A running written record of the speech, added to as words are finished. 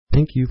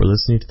Thank you for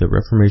listening to the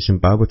Reformation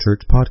Bible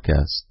Church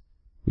podcast.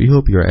 We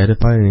hope you are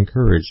edified and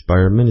encouraged by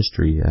our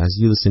ministry as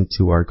you listen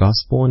to our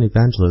Gospel and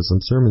Evangelism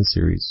sermon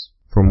series.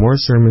 For more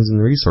sermons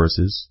and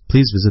resources,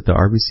 please visit the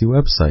RBC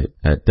website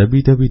at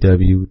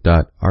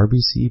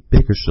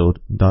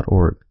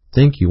www.rbcbakersfield.org.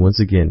 Thank you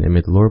once again, and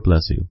may the Lord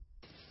bless you.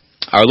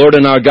 Our Lord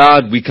and our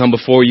God, we come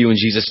before you in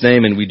Jesus'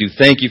 name, and we do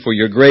thank you for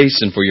your grace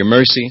and for your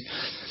mercy.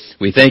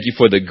 We thank you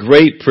for the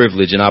great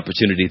privilege and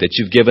opportunity that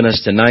you've given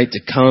us tonight to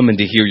come and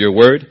to hear your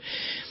word.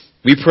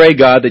 We pray,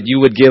 God, that you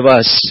would give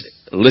us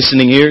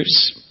listening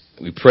ears.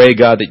 We pray,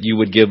 God, that you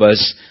would give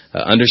us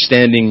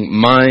understanding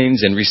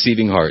minds and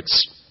receiving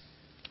hearts.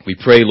 We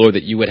pray, Lord,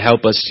 that you would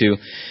help us to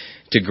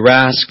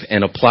grasp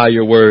and apply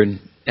your word.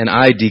 And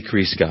I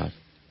decrease, God.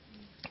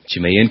 That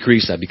you may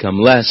increase, I become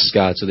less,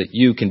 God, so that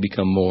you can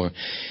become more.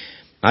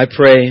 I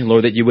pray,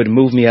 Lord, that you would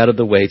move me out of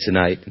the way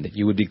tonight, and that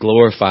you would be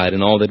glorified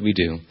in all that we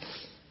do.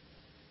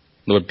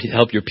 Lord,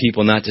 help your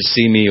people not to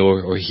see me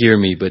or hear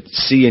me, but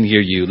see and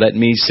hear you. Let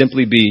me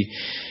simply be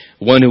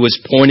one who is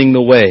pointing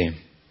the way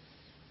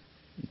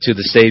to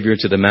the Savior,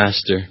 to the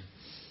Master.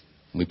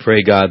 We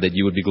pray, God, that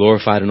you would be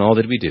glorified in all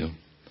that we do.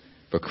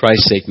 For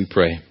Christ's sake we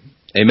pray.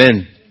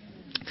 Amen.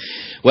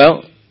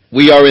 Well,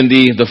 we are in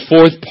the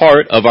fourth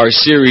part of our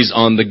series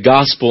on the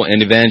gospel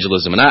and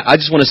evangelism. And I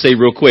just want to say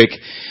real quick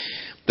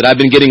that I've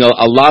been getting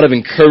a lot of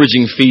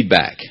encouraging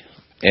feedback.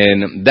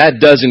 And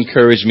that does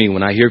encourage me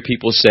when I hear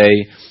people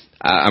say,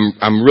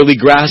 I'm really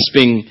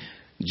grasping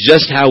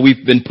just how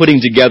we've been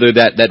putting together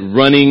that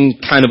running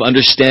kind of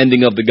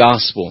understanding of the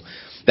gospel.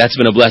 That's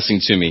been a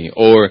blessing to me.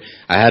 Or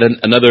I had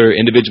another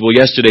individual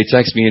yesterday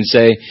text me and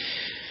say,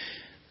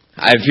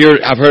 I've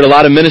heard a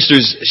lot of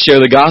ministers share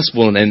the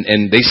gospel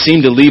and they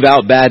seem to leave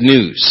out bad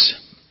news.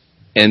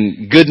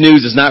 And good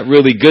news is not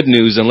really good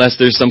news unless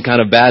there's some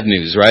kind of bad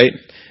news, right?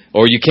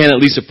 Or you can't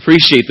at least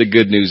appreciate the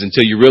good news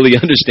until you really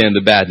understand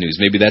the bad news.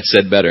 Maybe that's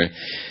said better.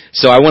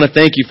 So I want to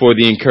thank you for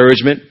the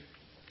encouragement.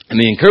 And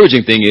the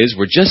encouraging thing is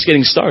we're just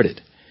getting started.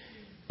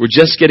 We're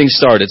just getting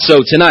started. So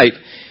tonight,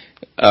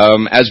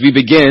 as we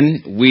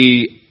begin,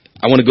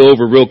 I want to go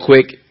over real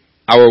quick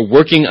our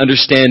working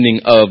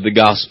understanding of the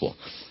gospel.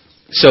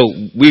 So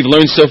we've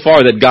learned so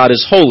far that God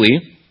is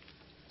holy.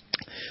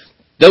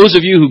 Those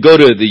of you who go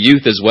to the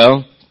youth as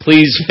well,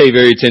 please pay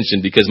very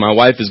attention because my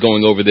wife is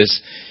going over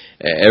this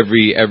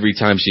every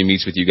time she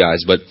meets with you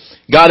guys. But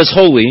God is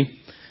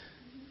holy.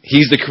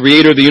 He's the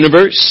creator of the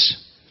universe.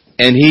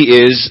 And he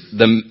is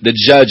the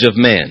judge of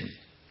man.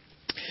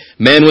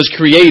 Man was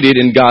created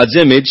in God's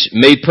image,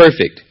 made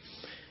perfect.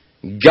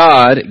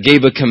 God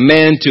gave a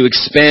command to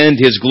expand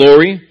his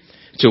glory,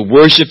 to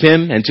worship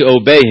him, and to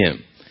obey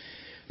him.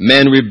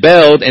 Man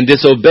rebelled and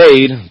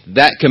disobeyed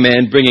that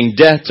command, bringing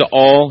death to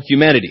all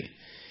humanity.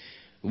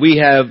 We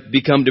have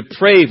become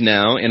depraved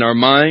now in our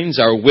minds,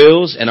 our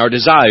wills, and our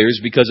desires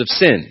because of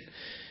sin.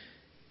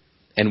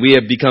 And we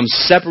have become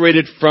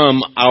separated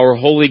from our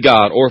holy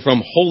God, or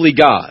from holy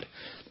God.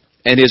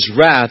 And his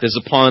wrath is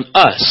upon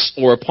us,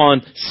 or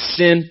upon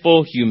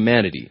sinful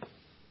humanity,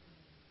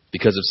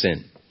 because of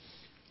sin.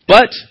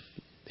 But,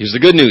 here's the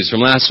good news from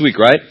last week,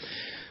 right?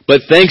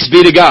 But thanks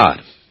be to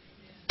God.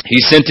 He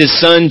sent his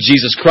Son,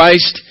 Jesus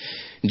Christ,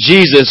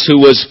 Jesus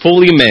who was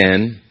fully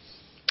man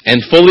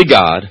and fully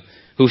God,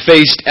 who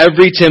faced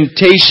every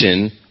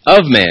temptation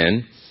of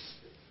man,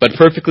 but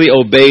perfectly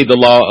obeyed the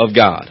law of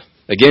God.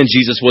 Again,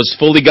 Jesus was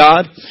fully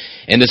God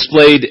and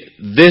displayed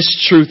this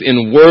truth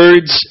in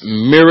words,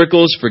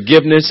 miracles,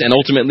 forgiveness, and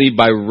ultimately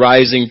by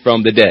rising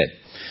from the dead.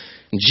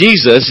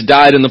 Jesus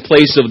died in the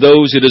place of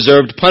those who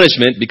deserved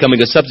punishment,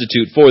 becoming a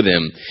substitute for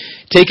them,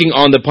 taking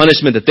on the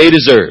punishment that they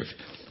deserved.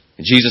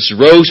 Jesus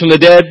rose from the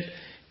dead,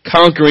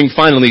 conquering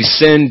finally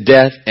sin,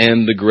 death,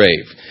 and the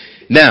grave.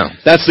 Now,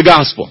 that's the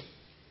gospel.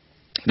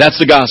 That's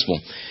the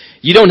gospel.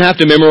 You don't have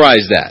to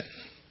memorize that.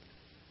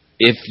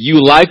 If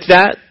you like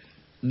that,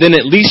 then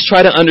at least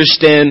try to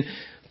understand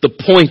the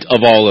point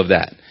of all of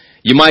that.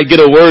 You might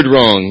get a word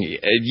wrong.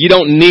 You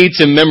don't need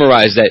to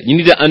memorize that. You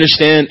need to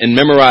understand and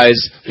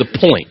memorize the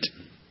point,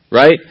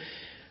 right?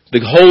 The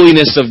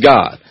holiness of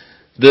God,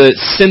 the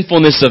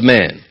sinfulness of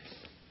man,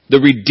 the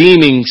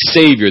redeeming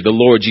Savior, the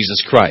Lord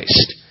Jesus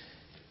Christ.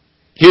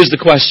 Here's the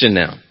question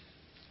now.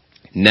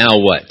 Now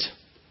what?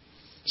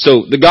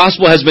 So the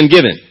gospel has been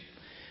given.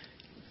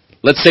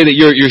 Let's say that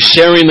you're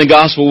sharing the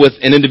gospel with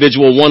an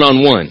individual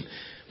one-on-one.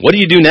 What do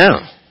you do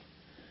now?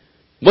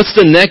 What's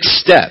the next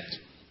step?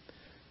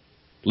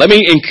 Let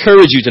me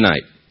encourage you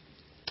tonight.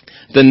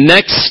 The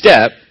next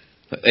step,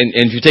 and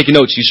if you're taking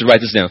notes, you should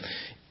write this down.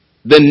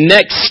 The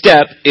next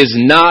step is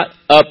not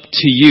up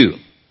to you.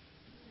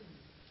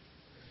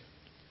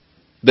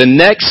 The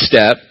next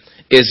step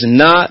is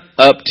not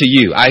up to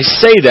you. I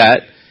say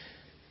that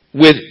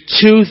with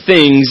two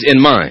things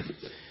in mind.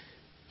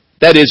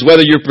 That is,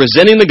 whether you're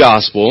presenting the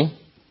gospel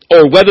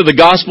or whether the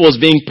gospel is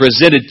being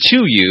presented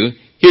to you,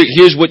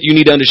 here's what you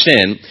need to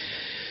understand.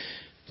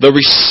 The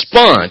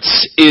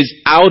response is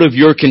out of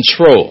your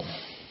control.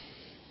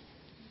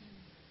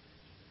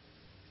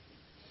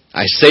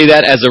 I say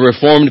that as a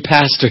Reformed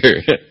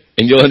pastor.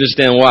 And you'll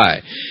understand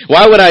why.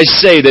 Why would I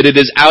say that it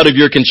is out of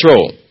your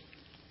control?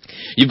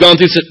 You've gone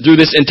through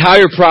this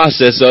entire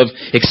process of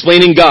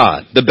explaining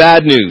God, the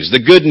bad news, the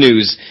good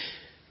news,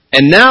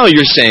 and now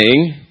you're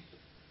saying,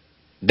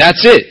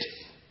 that's it.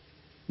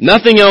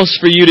 Nothing else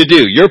for you to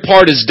do. Your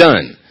part is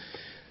done.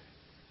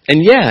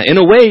 And yeah, in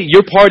a way,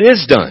 your part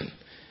is done.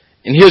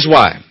 And here's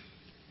why.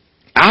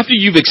 After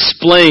you've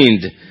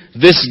explained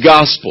this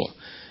gospel,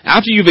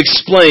 after you've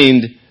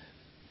explained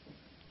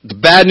the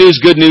bad news,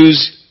 good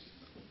news,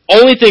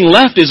 only thing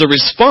left is a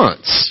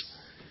response.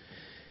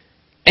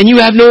 And you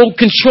have no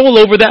control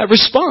over that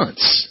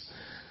response.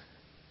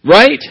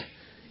 Right?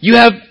 You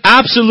have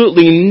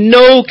absolutely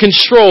no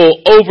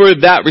control over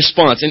that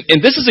response.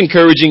 And this is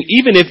encouraging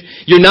even if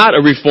you're not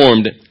a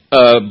reformed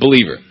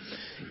believer.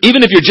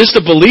 Even if you're just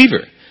a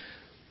believer.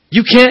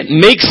 You can't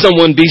make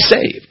someone be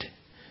saved.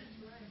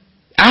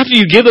 After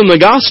you give them the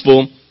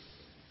gospel,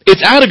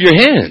 it's out of your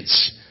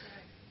hands.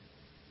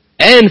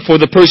 And for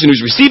the person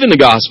who's receiving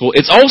the gospel,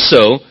 it's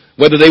also,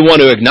 whether they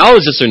want to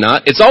acknowledge this or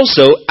not, it's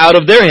also out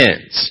of their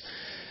hands.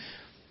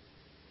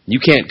 You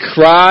can't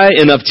cry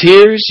enough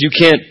tears. You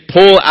can't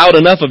pull out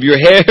enough of your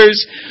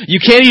hairs. You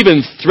can't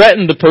even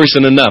threaten the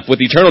person enough with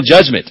eternal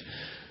judgment.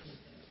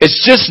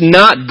 It's just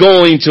not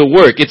going to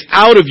work. It's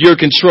out of your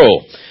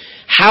control.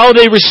 How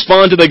they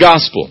respond to the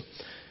gospel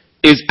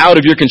is out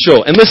of your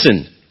control. And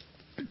listen,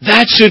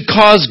 that should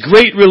cause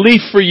great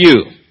relief for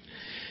you.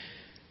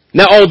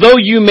 Now, although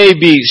you may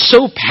be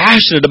so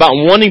passionate about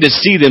wanting to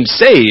see them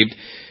saved,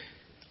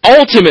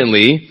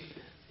 ultimately,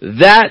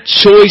 that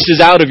choice is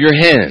out of your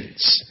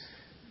hands.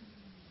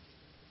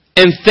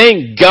 And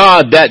thank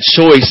God that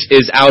choice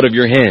is out of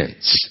your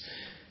hands.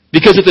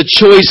 Because if the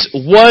choice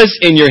was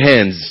in your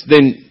hands,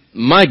 then,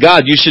 my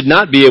God, you should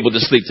not be able to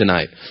sleep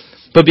tonight.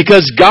 But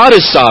because God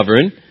is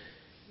sovereign,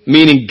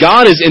 meaning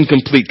God is in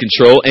complete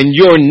control, and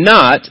you're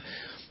not,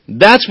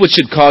 that's what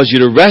should cause you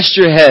to rest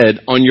your head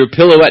on your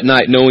pillow at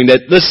night knowing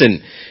that,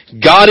 listen,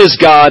 God is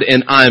God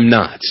and I'm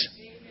not.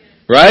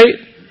 Right?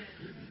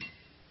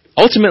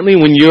 Ultimately,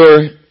 when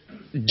you're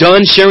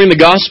done sharing the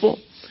gospel,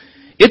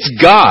 it's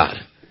God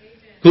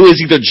who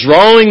is either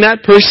drawing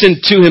that person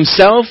to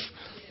himself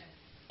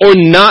or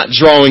not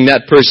drawing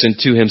that person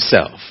to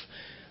himself.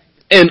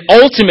 And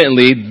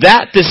ultimately,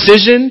 that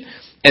decision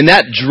and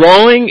that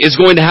drawing is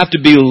going to have to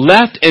be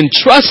left and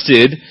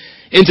trusted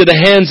into the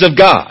hands of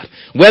God,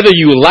 whether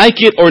you like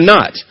it or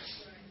not.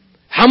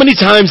 How many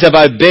times have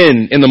I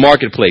been in the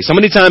marketplace? How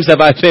many times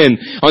have I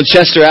been on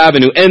Chester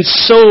Avenue and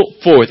so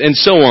forth and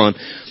so on?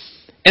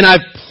 And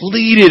I've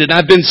pleaded and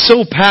I've been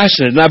so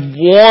passionate and I've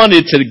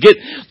wanted to get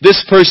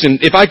this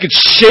person, if I could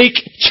shake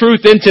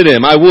truth into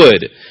them, I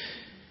would.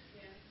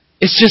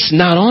 It's just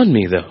not on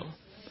me though.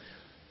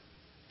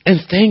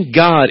 And thank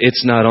God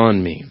it's not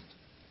on me.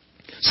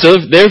 So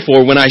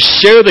therefore, when I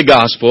share the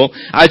gospel,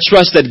 I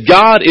trust that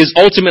God is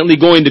ultimately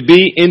going to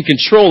be in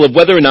control of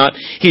whether or not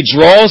He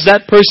draws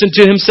that person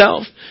to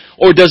Himself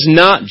or does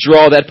not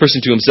draw that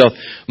person to Himself.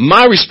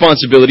 My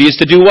responsibility is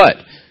to do what?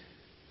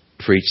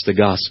 Preach the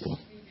gospel.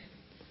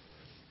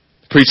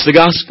 Preach the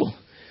gospel.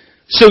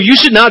 So you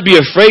should not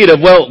be afraid of,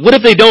 well, what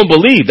if they don't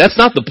believe?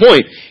 That's not the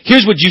point.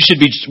 Here's what you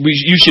should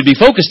be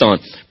focused on.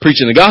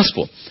 Preaching the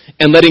gospel.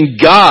 And letting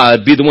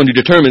God be the one who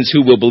determines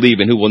who will believe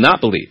and who will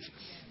not believe.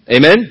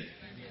 Amen?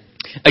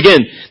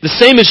 Again, the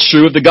same is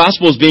true if the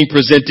gospel is being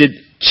presented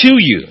to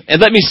you.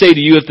 And let me say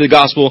to you, if the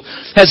gospel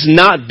has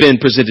not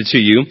been presented to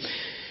you,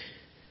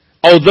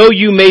 although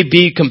you may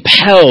be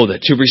compelled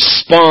to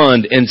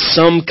respond in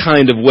some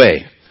kind of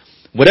way,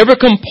 whatever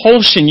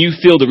compulsion you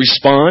feel to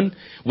respond,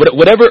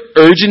 whatever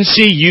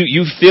urgency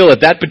you feel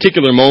at that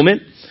particular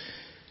moment,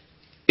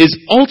 is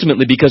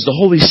ultimately because the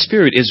Holy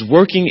Spirit is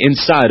working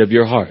inside of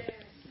your heart.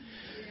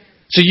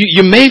 So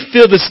you may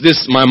feel this,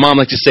 my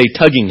mom likes to say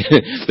tugging.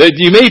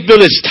 You may feel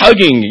this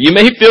tugging. You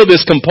may feel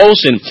this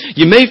compulsion.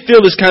 You may feel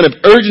this kind of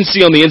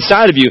urgency on the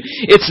inside of you.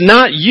 It's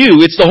not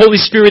you. It's the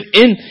Holy Spirit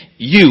in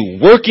you,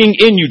 working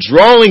in you,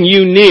 drawing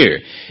you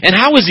near. And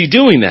how is He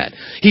doing that?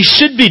 He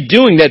should be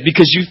doing that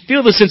because you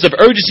feel the sense of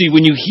urgency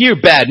when you hear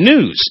bad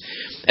news.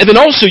 And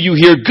then also you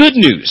hear good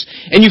news.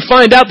 And you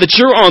find out that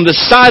you're on the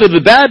side of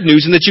the bad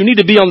news and that you need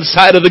to be on the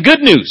side of the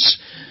good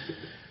news.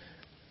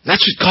 That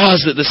should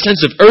cause the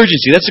sense of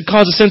urgency. That should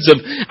cause a sense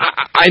of,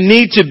 I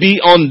need to be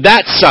on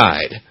that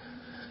side.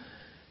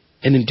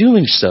 And in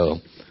doing so,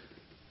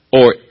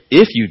 or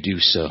if you do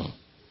so,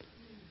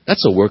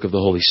 that's a work of the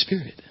Holy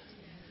Spirit.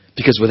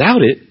 Because without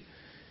it,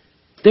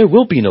 there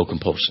will be no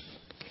compulsion.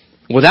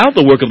 Without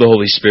the work of the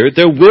Holy Spirit,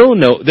 there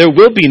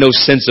will be no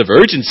sense of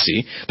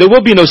urgency. There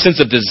will be no sense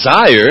of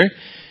desire.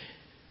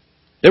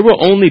 There will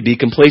only be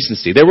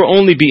complacency. There will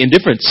only be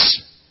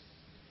indifference.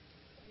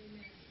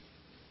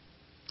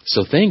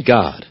 So thank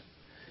God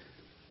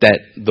that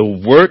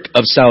the work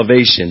of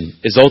salvation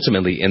is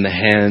ultimately in the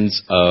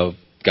hands of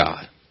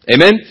God.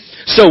 Amen?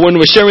 So when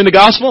we're sharing the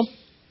gospel,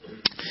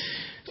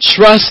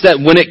 trust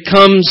that when it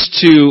comes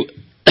to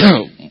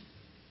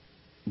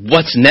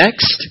what's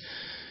next,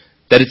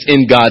 that it's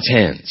in God's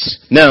hands.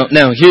 Now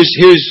here's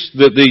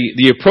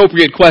the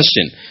appropriate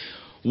question.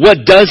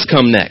 what does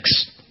come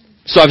next?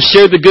 So I've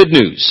shared the good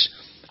news.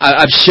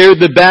 I've shared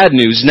the bad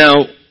news.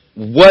 Now,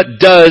 what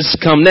does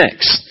come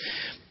next?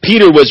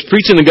 Peter was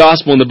preaching the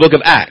gospel in the book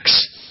of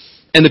Acts,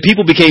 and the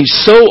people became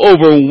so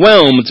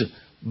overwhelmed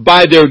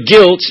by their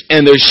guilt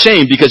and their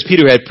shame because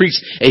Peter had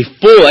preached a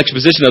full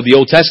exposition of the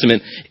Old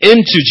Testament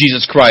into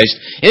Jesus Christ,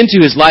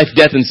 into his life,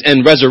 death,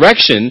 and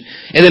resurrection,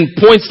 and then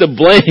points the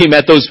blame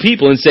at those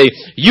people and say,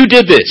 you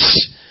did this.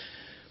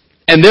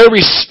 And their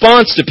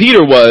response to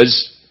Peter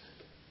was,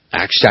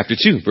 Acts chapter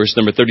 2, verse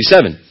number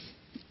 37.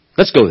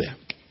 Let's go there.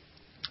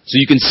 So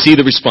you can see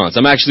the response.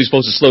 I'm actually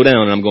supposed to slow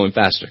down and I'm going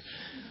faster.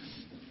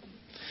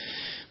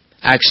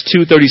 Acts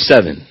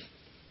 2:37.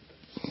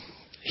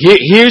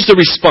 Here's the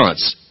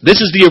response. This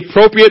is the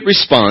appropriate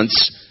response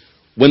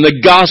when the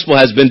gospel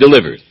has been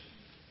delivered.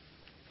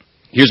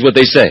 Here's what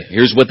they say.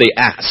 Here's what they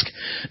ask.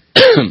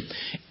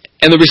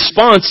 And the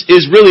response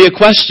is really a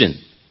question.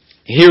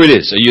 Here it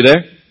is. Are you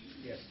there?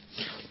 Yes.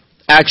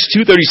 Acts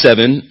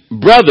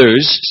 2:37.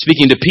 Brothers,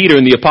 speaking to Peter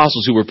and the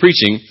apostles who were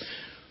preaching,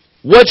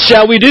 what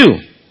shall we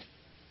do?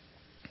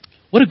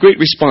 What a great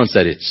response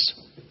that is.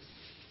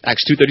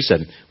 Acts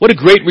 2:37. What a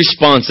great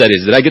response that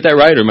is. Did I get that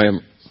right or am I...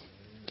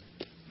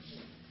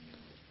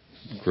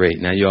 Great.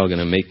 Now you're all going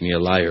to make me a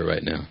liar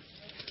right now.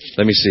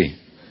 Let me see.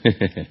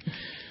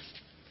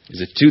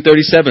 Is it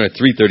 2:37 or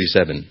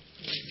 3:37?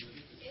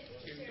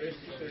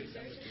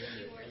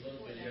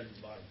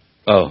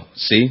 Oh,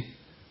 see?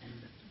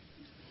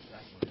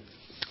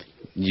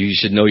 You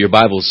should know your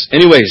Bibles.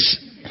 Anyways.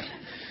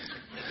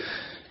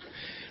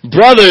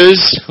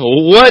 Brothers,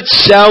 what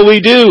shall we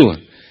do?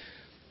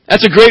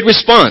 That's a great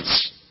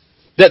response.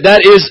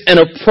 That is an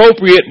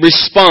appropriate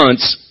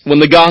response when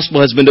the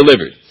gospel has been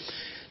delivered.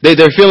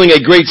 They're feeling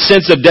a great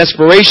sense of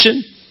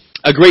desperation,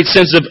 a great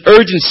sense of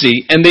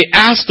urgency, and they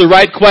ask the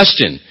right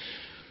question.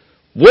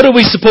 What are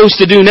we supposed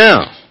to do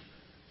now?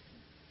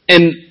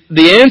 And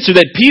the answer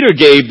that Peter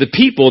gave the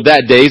people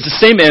that day is the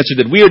same answer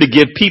that we are to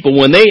give people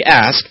when they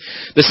ask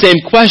the same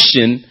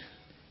question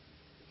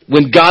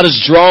when God is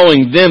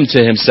drawing them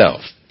to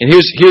himself. And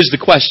here's the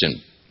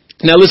question.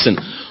 Now listen,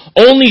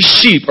 only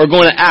sheep are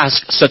going to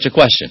ask such a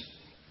question.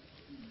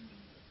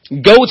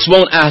 Goats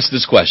won't ask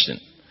this question.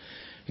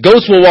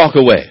 Goats will walk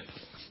away.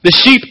 The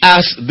sheep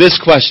ask this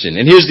question,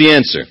 and here's the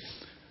answer.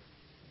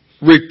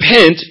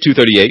 Repent,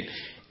 2:38,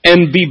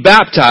 and be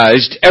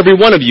baptized, every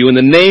one of you, in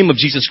the name of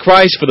Jesus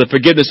Christ for the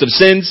forgiveness of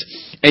sins,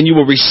 and you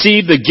will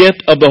receive the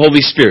gift of the Holy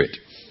Spirit.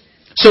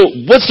 So,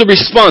 what's the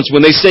response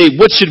when they say,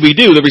 what should we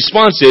do? The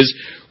response is,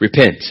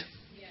 repent.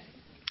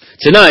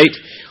 Tonight,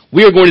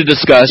 we are going to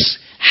discuss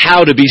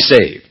how to be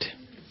saved.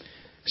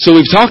 So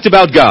we've talked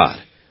about God.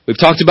 We've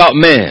talked about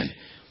man.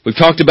 We've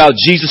talked about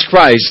Jesus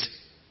Christ.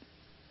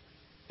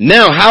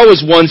 Now, how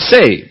is one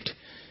saved?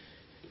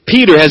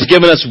 Peter has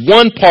given us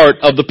one part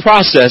of the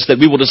process that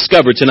we will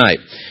discover tonight.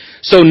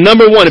 So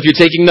number one, if you're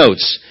taking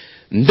notes,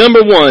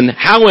 number one,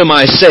 how am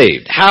I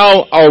saved?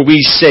 How are we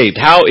saved?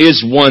 How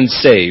is one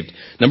saved?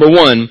 Number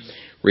one,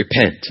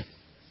 repent.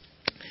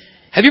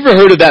 Have you ever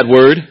heard of that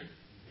word?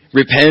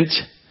 Repent?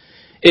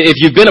 If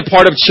you've been a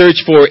part of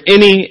church for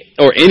any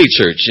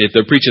church, if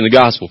they're preaching the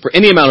gospel, for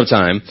any amount of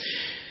time,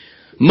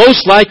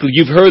 most likely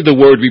you've heard the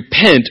word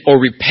repent or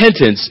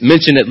repentance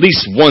mentioned at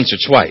least once or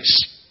twice.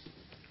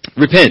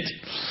 Repent.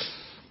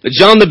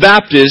 John the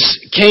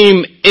Baptist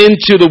came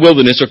into the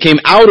wilderness or came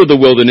out of the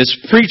wilderness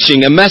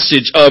preaching a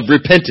message of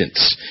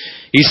repentance.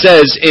 He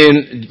says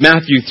in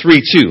Matthew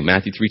 3:2,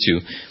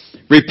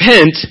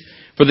 repent,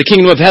 for the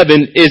kingdom of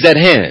heaven is at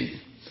hand.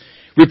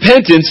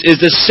 Repentance is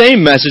the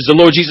same message the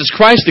Lord Jesus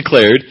Christ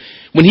declared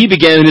when he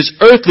began his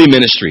earthly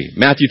ministry.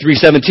 Matthew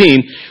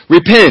 3:17,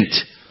 repent,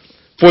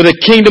 for the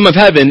kingdom of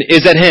heaven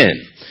is at hand.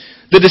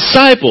 The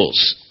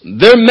disciples,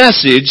 their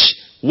message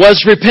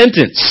was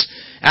repentance.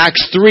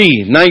 Acts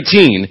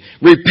 3:19,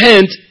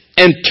 repent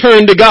and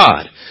turn to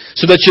God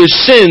so that your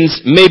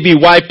sins may be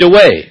wiped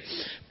away.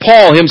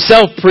 Paul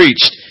himself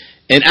preached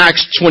in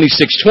Acts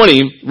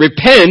 26:20,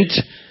 repent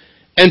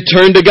and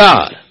turn to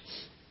God.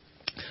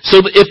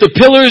 So if the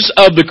pillars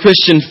of the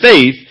Christian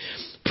faith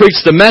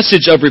preach the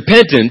message of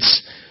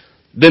repentance,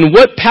 then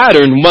what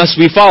pattern must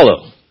we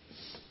follow?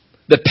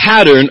 The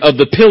pattern of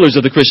the pillars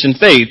of the Christian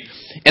faith.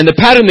 And the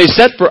pattern they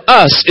set for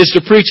us is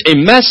to preach a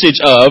message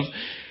of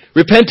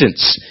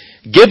repentance.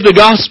 Give the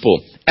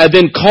gospel and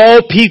then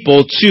call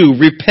people to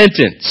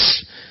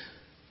repentance.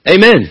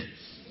 Amen.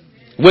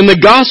 When the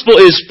gospel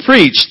is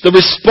preached, the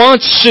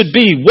response should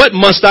be, what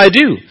must I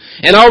do?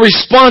 And our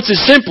response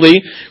is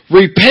simply,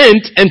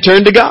 repent and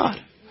turn to God.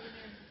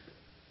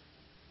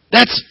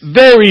 That's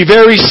very,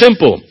 very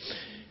simple.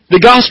 The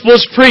gospel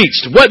is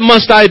preached. What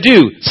must I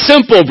do?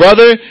 Simple,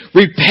 brother.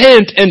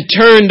 Repent and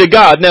turn to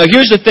God. Now,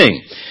 here's the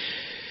thing.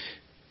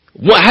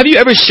 Have you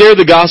ever shared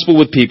the gospel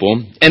with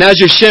people? And as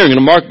you're sharing,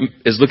 and Mark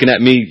is looking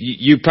at me,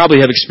 you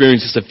probably have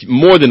experienced this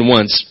more than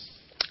once,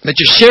 that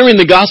you're sharing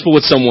the gospel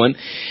with someone,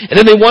 and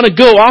then they want to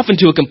go off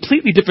into a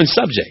completely different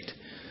subject.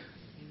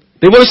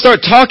 They want to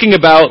start talking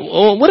about,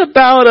 well, what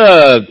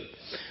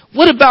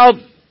about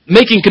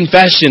making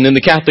confession in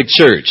the Catholic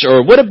Church?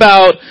 Or what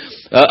about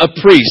a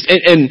priest,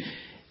 and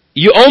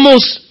you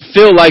almost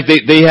feel like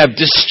they have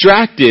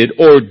distracted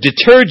or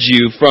deterred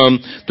you from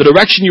the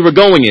direction you were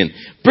going in.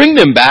 Bring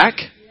them back.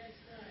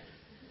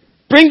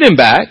 Bring them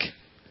back.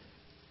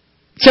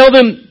 Tell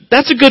them,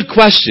 that's a good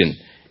question,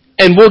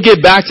 and we'll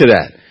get back to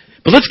that.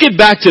 But let's get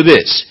back to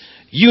this.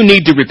 You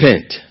need to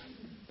repent.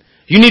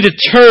 You need to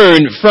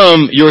turn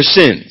from your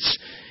sins.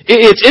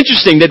 It's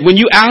interesting that when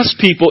you ask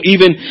people,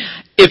 even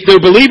if they're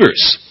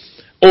believers,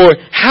 or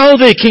how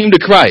they came to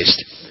Christ,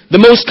 the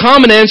most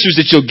common answers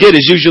that you'll get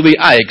is usually,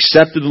 I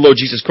accepted the Lord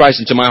Jesus Christ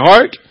into my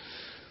heart,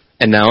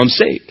 and now I'm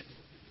saved.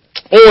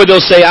 Or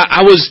they'll say,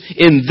 I was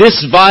in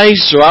this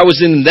vice, or I was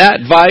in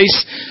that vice,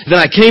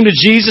 then I came to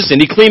Jesus,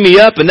 and He cleaned me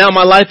up, and now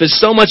my life is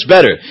so much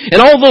better.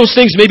 And all those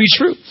things may be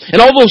true.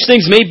 And all those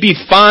things may be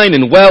fine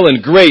and well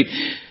and great.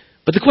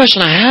 But the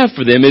question I have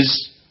for them is,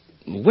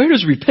 where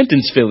does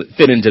repentance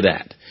fit into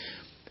that?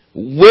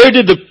 Where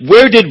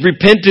did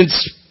repentance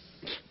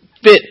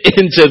fit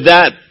into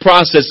that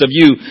process of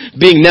you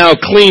being now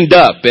cleaned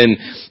up and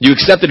you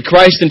accepted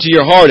Christ into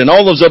your heart and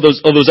all those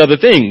other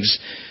things?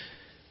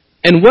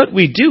 And what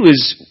we do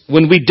is,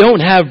 when we don't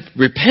have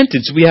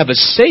repentance, we have a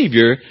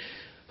Savior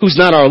who's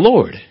not our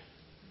Lord.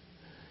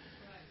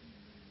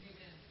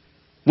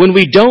 When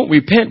we don't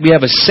repent, we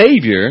have a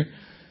Savior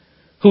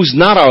who's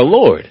not our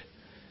Lord.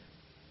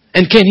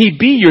 And can He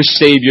be your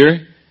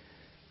Savior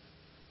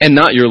and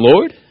not your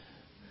Lord?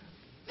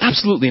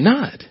 Absolutely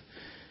not.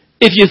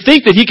 If you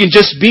think that He can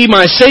just be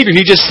my Savior,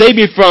 He just saved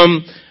me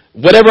from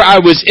whatever I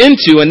was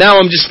into, and now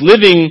I'm just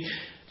living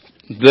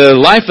the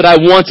life that I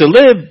want to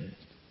live,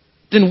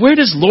 then where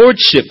does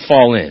lordship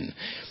fall in?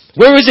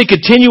 Where is a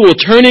continual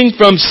turning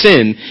from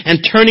sin and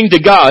turning to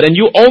God? And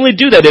you only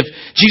do that if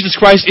Jesus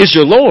Christ is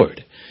your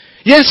Lord.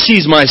 Yes,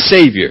 He's my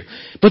Savior,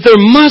 but there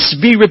must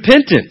be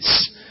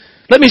repentance.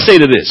 Let me say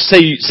this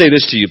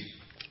to you.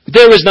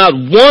 There is not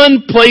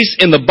one place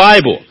in the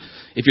Bible,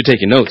 if you're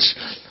taking notes,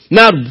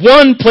 not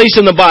one place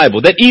in the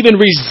Bible that even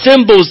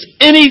resembles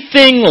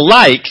anything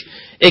like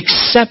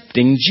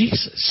accepting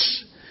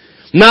Jesus.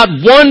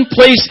 Not one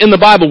place in the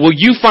Bible will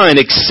you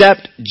find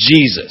except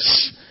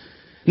Jesus.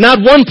 Not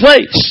one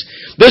place.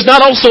 There's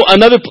not also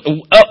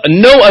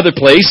no other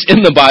place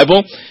in the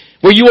Bible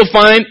where you will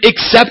find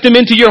accept Him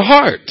into your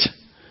heart.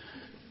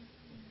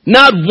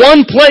 Not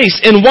one place.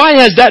 And why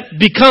has that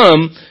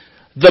become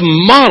the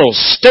model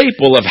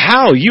staple of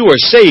how you are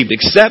saved?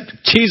 Accept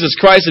Jesus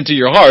Christ into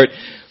your heart.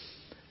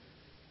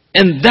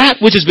 And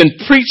that which has been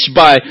preached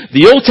by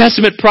the Old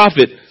Testament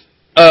prophet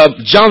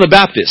John the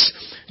Baptist,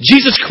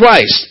 Jesus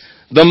Christ,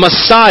 the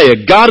Messiah,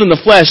 God in the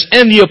flesh,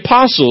 and the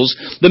apostles,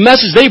 the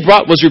message they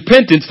brought was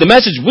repentance. The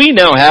message we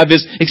now have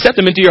is accept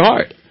Him into your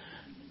heart.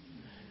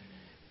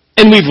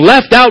 And we've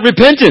left out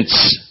repentance.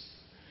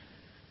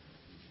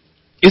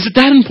 Is it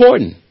that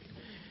important?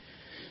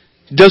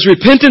 Does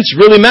repentance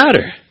really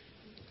matter?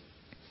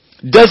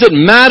 Does it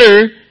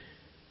matter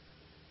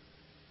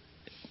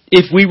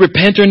if we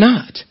repent or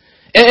not?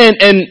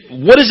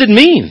 And what does it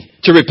mean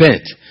to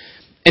repent?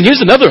 And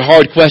here's another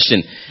hard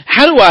question.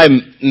 How do I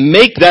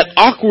make that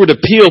awkward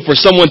appeal for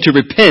someone to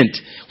repent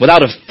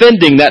without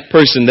offending that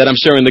person that I'm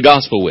sharing the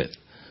gospel with?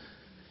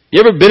 You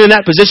ever been in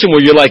that position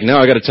where you're like,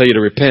 no, I got to tell you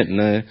to repent, and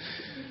I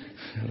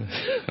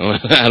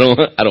don't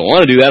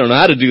want to do that. I don't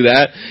know how to do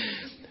that.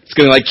 It's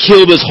going to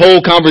kill this whole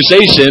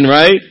conversation,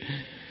 right?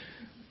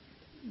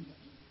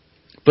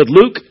 But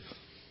Luke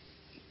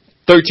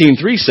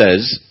 13:3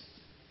 says,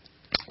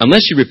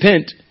 unless you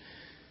repent,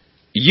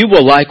 you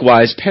will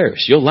likewise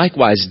perish. You'll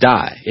likewise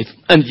die.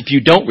 If you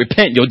don't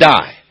repent, you'll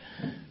die.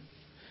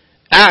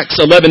 Acts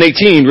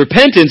 11:18,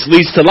 repentance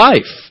leads to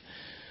life.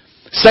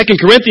 2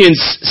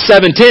 Corinthians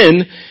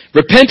 7:10,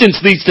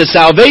 repentance leads to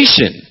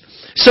salvation.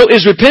 So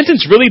is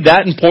repentance really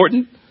that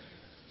important?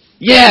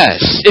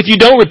 Yes. If you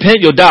don't repent,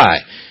 you'll die.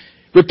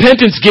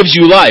 Repentance gives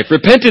you life.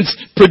 Repentance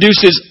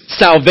produces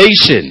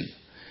salvation.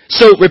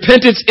 So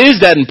repentance is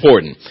that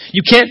important.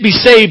 You can't be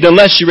saved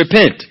unless you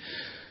repent.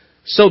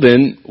 So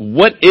then,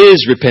 what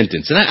is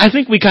repentance? And I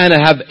think we kind of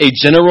have a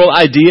general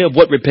idea of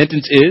what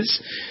repentance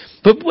is.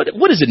 But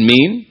what does it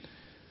mean?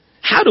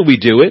 How do we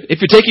do it?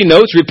 If you're taking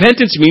notes,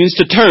 repentance means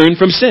to turn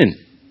from sin.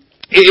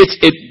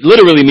 It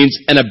literally means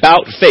an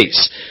about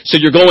face. So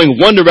you're going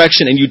one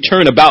direction and you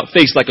turn about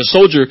face like a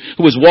soldier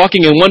who is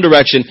walking in one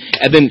direction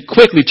and then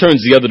quickly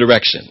turns the other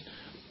direction.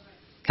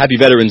 Happy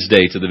Veterans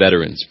Day to the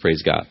veterans.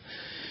 Praise God.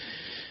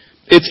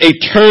 It's a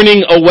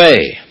turning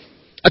away.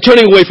 A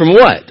turning away from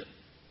what?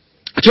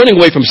 A turning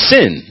away from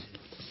sin.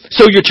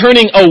 So you're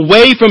turning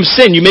away from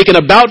sin. You make an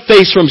about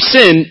face from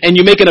sin, and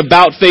you make an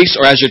about face,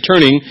 or as you're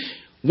turning,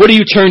 what do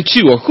you turn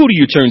to, or who do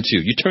you turn to?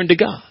 You turn to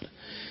God.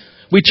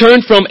 We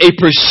turn from a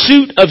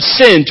pursuit of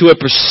sin to a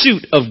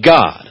pursuit of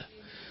God.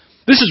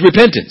 This is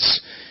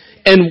repentance.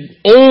 And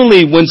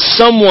only when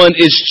someone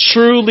is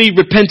truly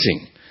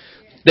repenting,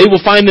 they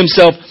will find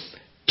themselves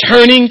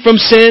turning from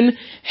sin,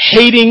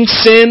 hating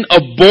sin,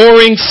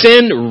 abhorring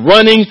sin,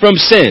 running from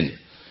sin.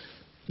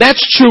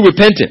 That's true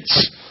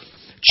repentance.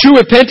 True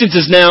repentance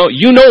is now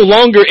you no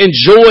longer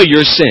enjoy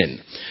your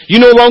sin. You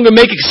no longer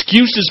make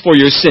excuses for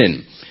your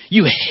sin.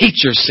 You hate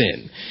your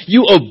sin.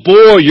 You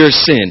abhor your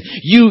sin.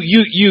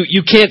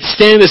 You can't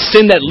stand the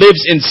sin that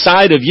lives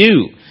inside of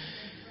you.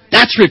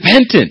 That's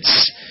repentance.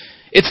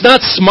 It's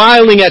not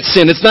smiling at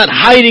sin. It's not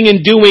hiding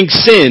and doing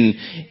sin.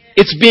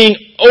 It's being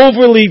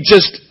overly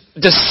just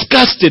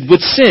disgusted with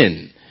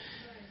sin.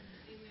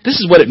 This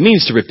is what it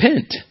means to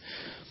repent.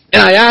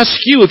 And I ask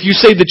you, if you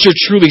say that you're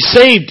truly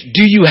saved,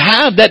 do you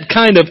have that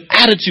kind of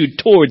attitude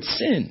towards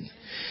sin?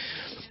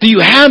 Do you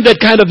have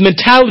that kind of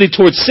mentality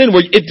towards sin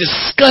where it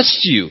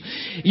disgusts you?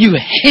 You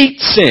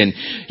hate sin.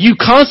 You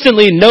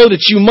constantly know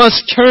that you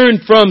must turn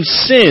from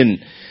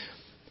sin.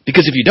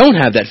 Because if you don't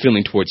have that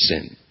feeling towards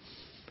sin,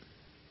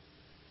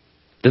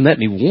 then let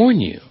me warn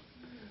you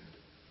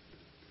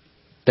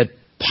that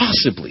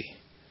possibly,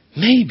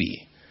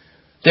 maybe,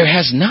 there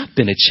has not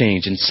been a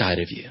change inside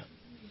of you.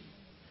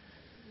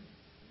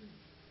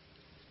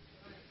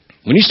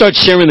 When you start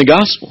sharing the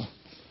gospel,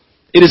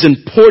 it is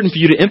important for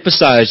you to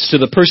emphasize to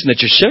the person that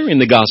you're sharing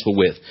the gospel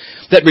with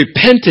that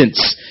repentance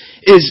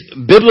is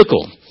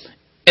biblical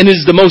and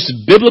is the most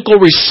biblical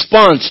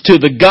response to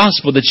the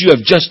gospel that you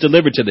have just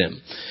delivered to them.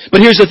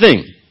 But here's the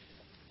thing.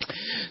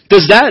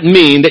 Does that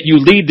mean that you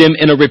lead them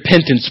in a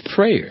repentance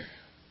prayer?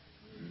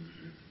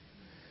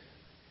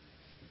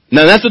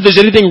 Now, not that there's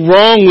anything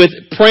wrong with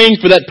praying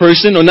for that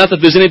person, or not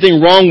that there's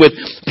anything wrong with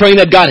praying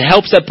that God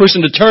helps that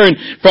person to turn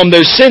from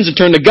their sins and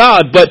turn to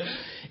God, but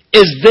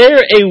is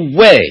there a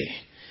way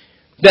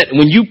that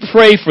when you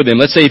pray for them,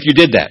 let's say if you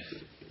did that,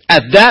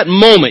 at that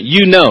moment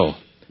you know,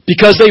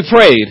 because they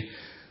prayed,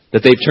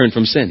 that they've turned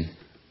from sin?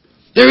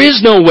 There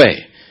is no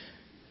way.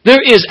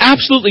 There is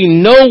absolutely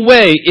no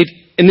way,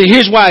 and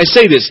here's why I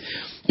say this,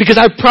 because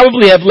I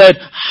probably have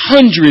led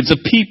hundreds of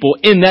people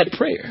in that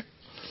prayer.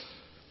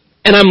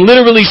 And I'm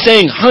literally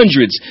saying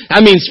hundreds.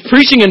 That means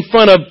preaching in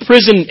front of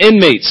prison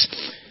inmates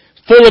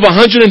full of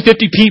 150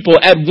 people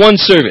at one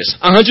service,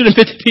 150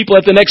 people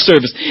at the next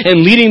service,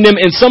 and leading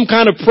them in some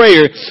kind of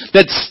prayer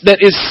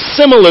that is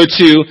similar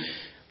to,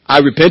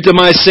 I repent of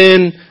my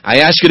sin,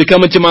 I ask you to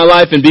come into my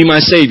life and be my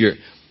Savior.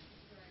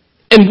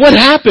 And what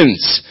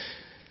happens?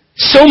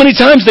 So many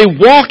times they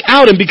walk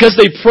out, and because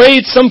they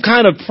prayed some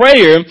kind of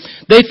prayer,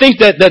 they think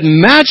that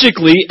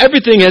magically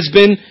everything has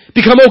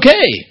become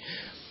okay.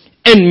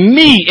 And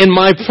me, in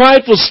my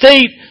prideful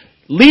state,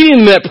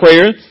 leading that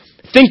prayer,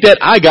 think that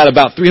I got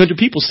about 300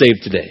 people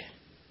saved today.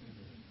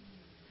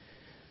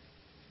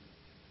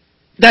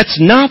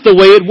 That's not the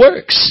way it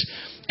works.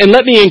 And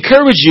let me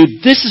encourage you,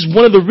 this is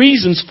one of the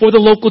reasons for the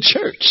local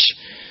church.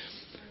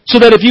 So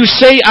that if you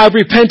say, I've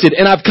repented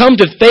and I've come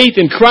to faith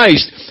in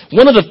Christ,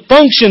 one of the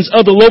functions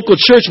of the local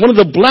church, one of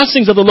the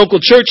blessings of the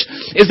local church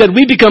is that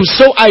we become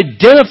so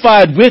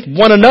identified with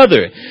one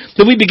another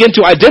that we begin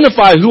to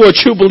identify who are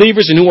true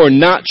believers and who are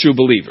not true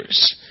believers.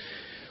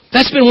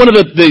 That's been one of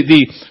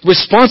the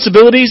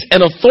responsibilities and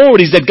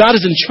authorities that God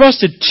has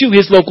entrusted to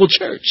His local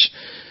church.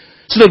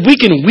 So that we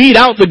can weed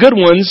out the good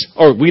ones,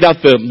 or weed out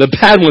the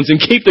bad ones and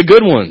keep the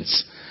good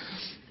ones.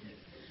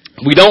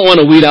 We don't want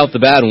to weed out the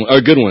bad ones,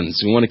 or good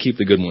ones. We want to keep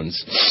the good ones.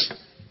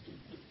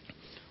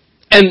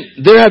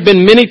 And there have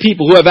been many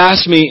people who have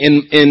asked me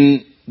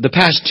in the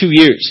past 2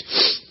 years,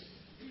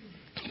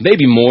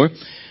 maybe more,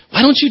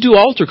 why don't you do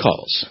altar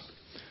calls?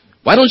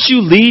 Why don't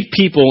you lead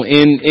people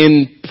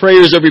in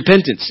prayers of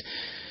repentance?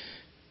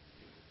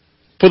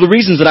 For the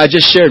reasons that I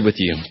just shared with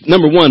you.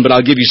 Number one, but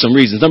I'll give you some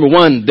reasons. Number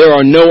one, there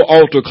are no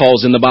altar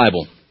calls in the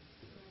Bible.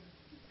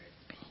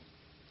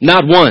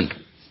 Not one.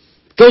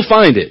 Go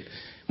find it.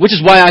 Which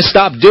is why I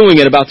stopped doing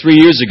it about 3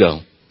 years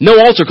ago.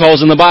 No altar calls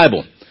in the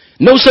Bible.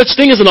 No such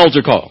thing as an altar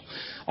call.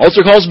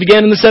 Altar calls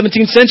began in the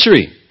 17th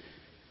century.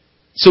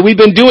 So we've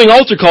been doing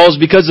altar calls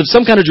because of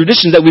some kind of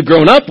tradition that we've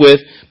grown up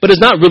with, but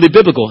it's not really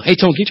biblical. Hey,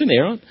 Tone, can you turn the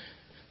air on?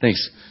 Thanks.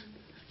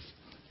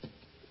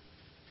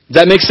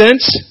 Does that make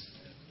sense?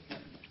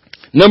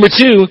 Number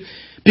two,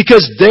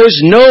 because there's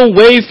no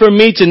way for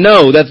me to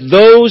know that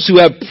those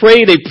who have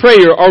prayed a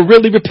prayer are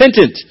really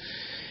repentant.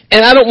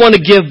 And I don't want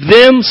to give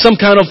them some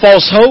kind of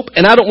false hope,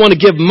 and I don't want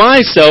to give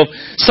myself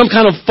some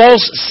kind of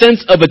false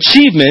sense of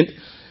achievement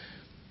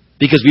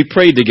because we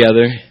prayed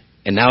together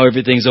and now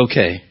everything's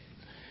okay.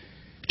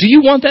 Do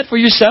you want that for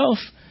yourself?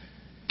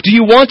 Do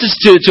you want us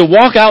to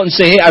walk out and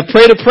say, hey, I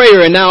prayed a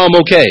prayer and now I'm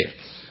okay?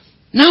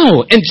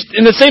 No.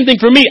 And the same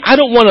thing for me. I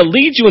don't want to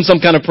lead you in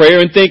some kind of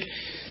prayer and think,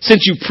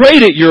 since you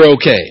prayed it, you're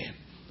okay.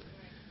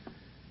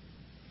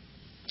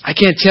 I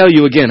can't tell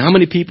you again how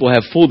many people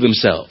have fooled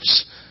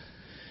themselves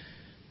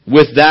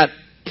with that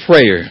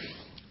prayer,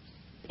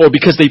 or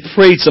because they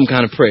prayed some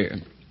kind of prayer.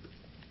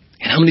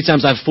 And how many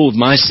times I've fooled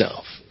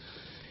myself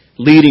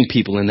leading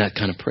people in that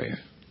kind of prayer.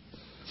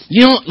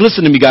 You know,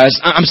 listen to me guys,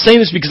 I'm saying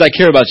this because I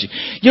care about you.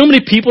 You know how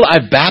many people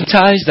I've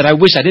baptized that I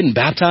wish I didn't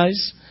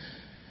baptize?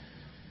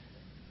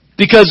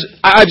 Because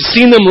I've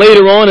seen them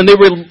later on and they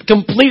were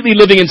completely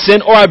living in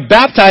sin, or I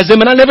baptized them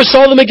and I never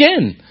saw them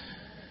again.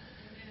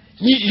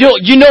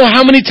 You know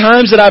how many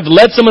times that I've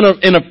led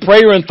someone in a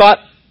prayer and thought,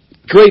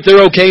 great,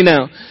 they're okay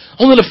now,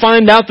 only to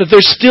find out that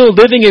they're still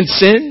living in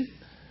sin?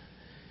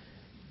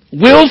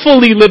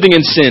 Willfully living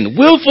in sin.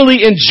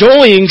 Willfully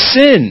enjoying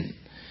sin.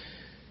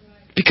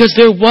 Because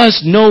there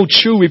was no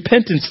true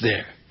repentance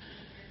there.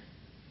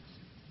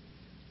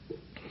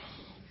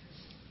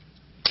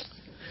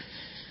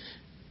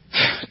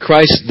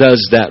 Christ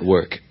does that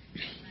work,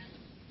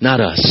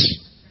 not us.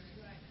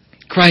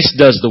 Christ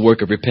does the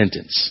work of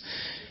repentance.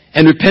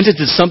 And repentance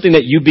is something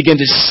that you begin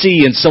to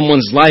see in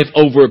someone's life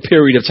over a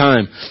period of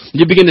time.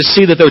 You begin to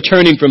see that they're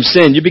turning from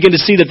sin. You begin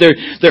to see that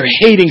they're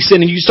hating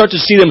sin, and you start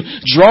to see them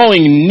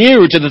drawing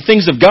nearer to the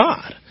things of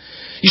God.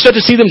 You start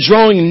to see them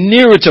drawing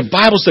nearer to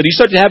Bible study. You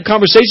start to have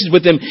conversations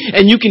with them,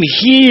 and you can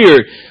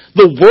hear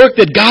the work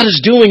that God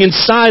is doing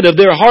inside of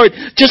their heart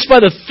just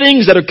by the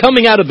things that are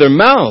coming out of their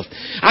mouth.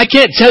 I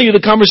can't tell you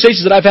the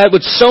conversations that I've had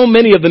with so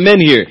many of the men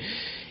here.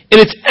 And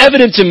it's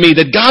evident to me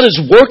that God is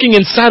working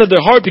inside of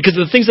their heart because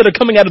of the things that are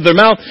coming out of their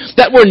mouth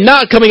that were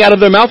not coming out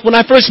of their mouth when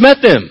I first met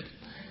them.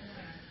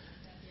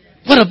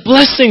 What a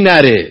blessing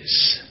that is.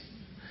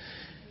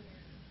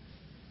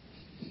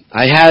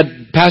 I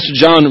had Pastor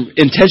John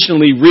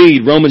intentionally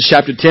read Romans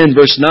chapter 10,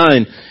 verse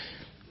 9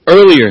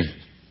 earlier.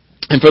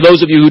 And for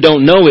those of you who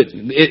don't know it,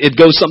 it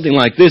goes something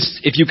like this.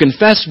 If you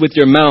confess with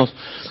your mouth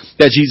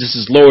that Jesus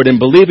is Lord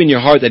and believe in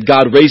your heart that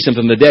God raised him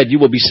from the dead, you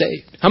will be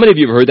saved. How many of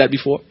you have heard that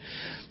before?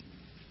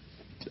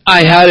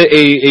 I had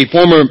a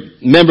former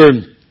member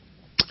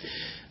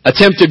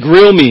attempt to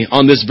grill me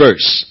on this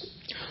verse.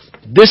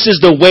 This is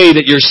the way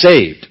that you're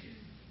saved.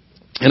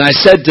 And I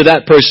said to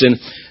that person,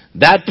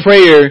 that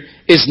prayer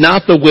is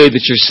not the way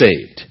that you're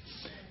saved.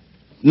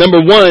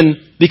 Number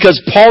one,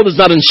 because Paul does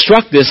not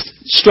instruct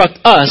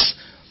us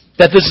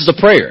that this is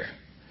a prayer.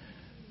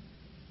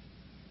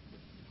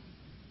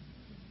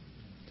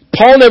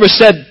 Paul never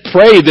said,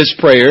 pray this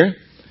prayer.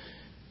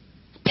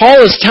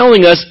 Paul is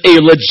telling us a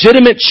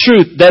legitimate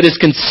truth that is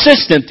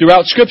consistent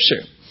throughout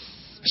Scripture.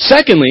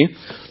 Secondly,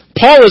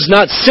 Paul is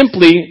not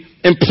simply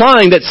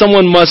implying that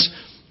someone must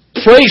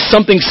pray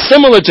something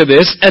similar to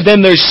this and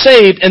then they're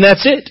saved and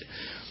that's it.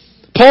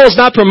 Paul is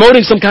not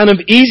promoting some kind of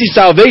easy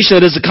salvation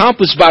that is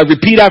accomplished by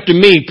repeat after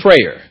me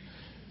prayer.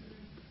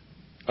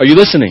 Are you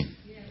listening?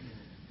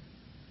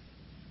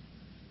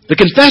 The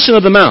confession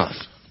of the mouth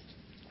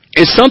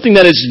is something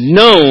that is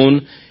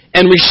known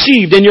and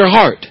received in your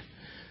heart.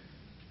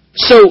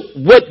 So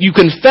what you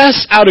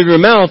confess out of your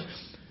mouth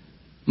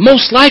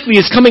most likely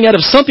is coming out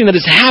of something that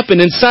has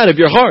happened inside of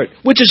your heart,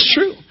 which is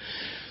true.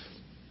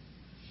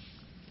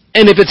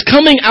 And if it's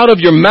coming out of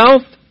your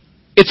mouth,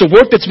 it's a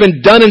work that's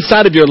been done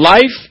inside of your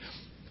life,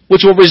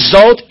 which will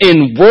result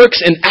in works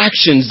and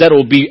actions that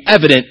will be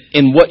evident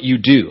in what you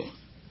do.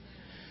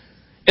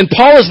 And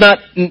Paul is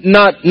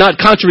not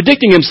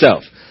contradicting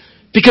himself,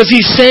 because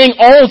he's saying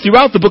all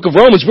throughout the book of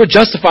Romans, we're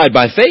justified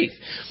by faith.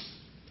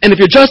 And if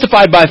you're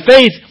justified by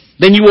faith,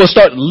 then you will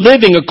start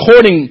living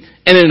according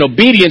and in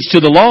obedience to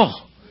the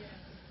law.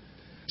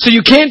 So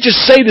you can't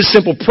just say this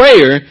simple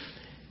prayer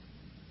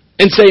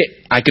and say,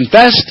 I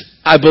confessed,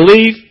 I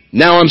believe,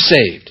 now I'm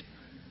saved.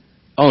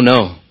 Oh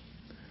no.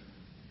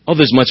 Oh,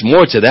 there's much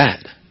more to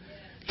that.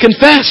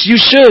 Confess, you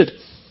should.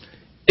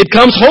 It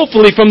comes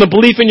hopefully from the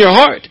belief in your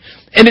heart.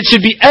 And it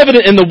should be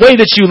evident in the way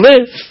that you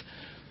live.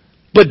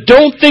 But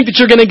don't think that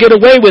you're going to get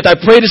away with, I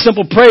prayed a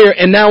simple prayer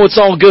and now it's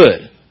all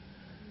good.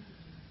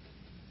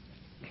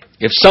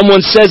 If someone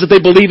says that they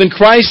believe in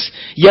Christ,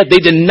 yet they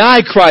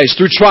deny Christ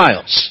through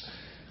trials,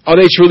 are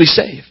they truly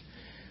saved?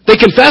 They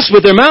confess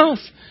with their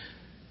mouth.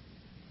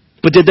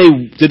 But did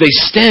they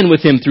stand with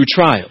him through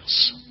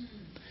trials?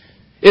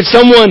 If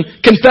someone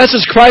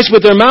confesses Christ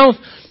with their mouth,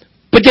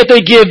 but yet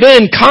they give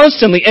in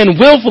constantly and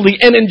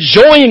willfully and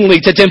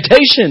enjoyingly to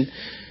temptation,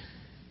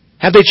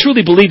 have they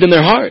truly believed in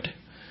their heart?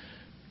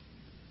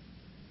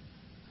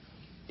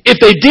 If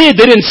they did,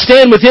 they didn't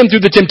stand with him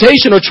through the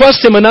temptation or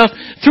trust him enough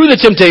through the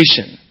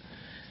temptation.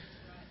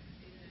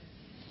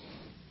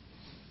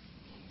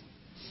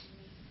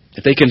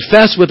 If they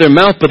confess with their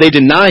mouth, but they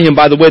deny him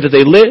by the way that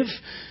they live,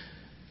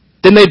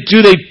 then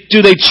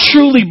do they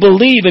truly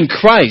believe in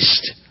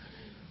Christ?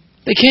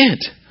 They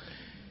can't.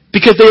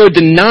 Because they are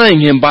denying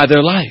him by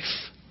their life.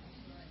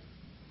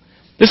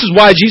 This is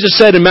why Jesus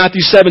said in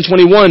Matthew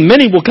 7:21,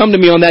 many will come to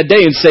me on that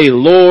day and say,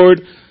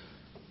 Lord,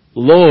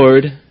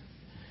 Lord.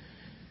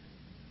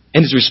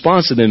 And his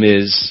response to them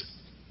is,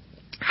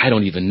 I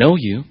don't even know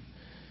you.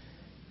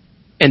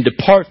 And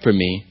depart from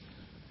me,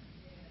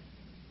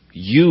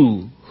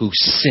 you who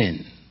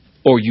sin,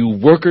 or you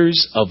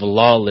workers of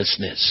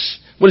lawlessness.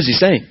 What is he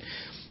saying?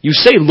 You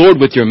say Lord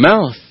with your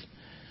mouth,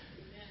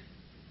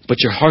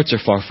 but your hearts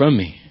are far from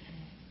me.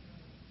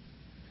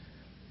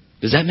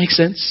 Does that make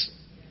sense?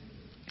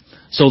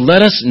 So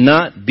let us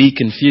not be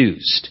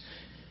confused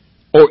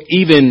or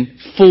even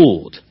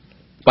fooled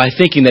by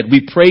thinking that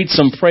we prayed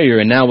some prayer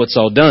and now it's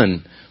all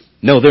done.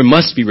 No, there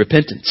must be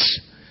repentance.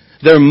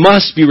 There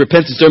must be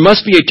repentance. There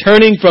must be a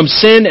turning from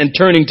sin and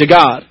turning to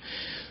God.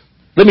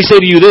 Let me say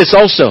to you this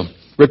also.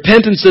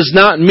 Repentance does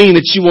not mean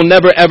that you will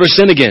never ever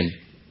sin again.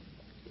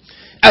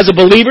 As a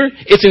believer,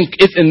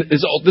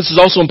 this is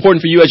also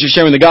important for you as you're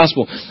sharing the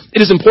gospel.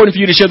 It is important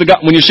for you to share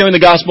when you're sharing the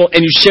gospel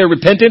and you share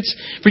repentance,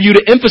 for you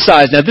to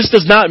emphasize. Now, this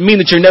does not mean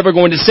that you're never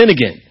going to sin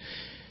again.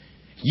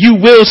 You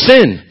will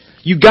sin.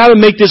 You got to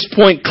make this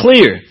point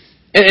clear.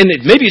 And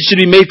maybe it should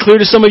be made clear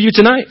to some of you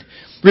tonight.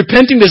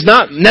 Repenting does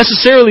not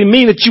necessarily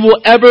mean that you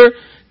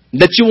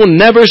will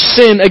never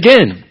sin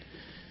again.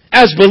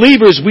 As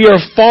believers, we are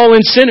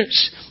fallen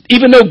sinners.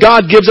 Even though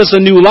God gives us a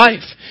new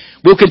life,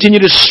 we'll continue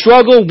to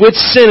struggle with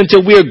sin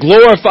until we are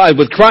glorified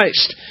with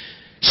Christ.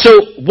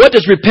 So what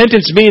does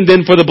repentance mean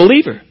then for the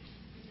believer?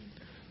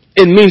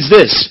 It means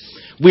this: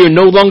 we are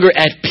no longer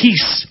at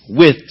peace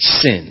with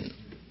sin.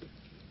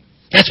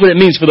 That's what it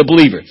means for the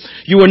believer.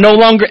 You are no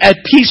longer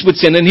at peace with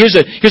sin. And here's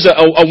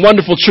a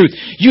wonderful truth.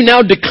 You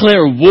now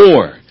declare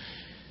war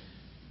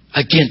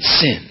against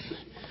sin.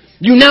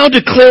 You now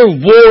declare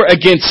war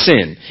against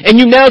sin. And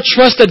you now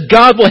trust that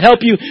God will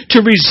help you to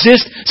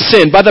resist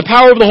sin by the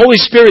power of the Holy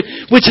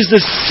Spirit, which is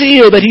the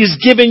seal that He has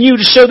given you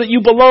to show that you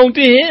belong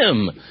to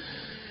Him.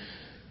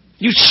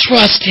 You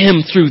trust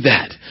Him through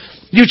that.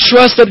 You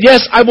trust that,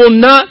 yes, I will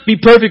not be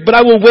perfect, but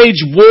I will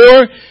wage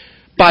war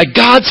by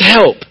God's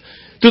help.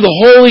 Through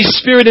the Holy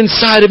Spirit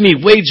inside of me,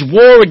 wage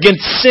war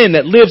against sin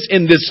that lives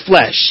in this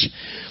flesh.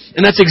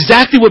 And that's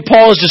exactly what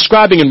Paul is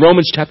describing in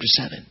Romans chapter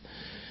 7.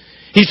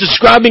 He's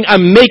describing,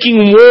 I'm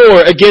making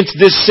war against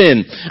this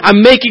sin.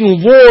 I'm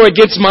making war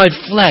against my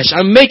flesh.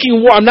 I'm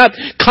making war. I'm not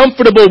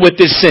comfortable with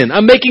this sin.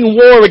 I'm making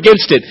war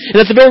against it.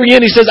 And at the very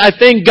end he says, I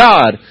thank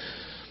God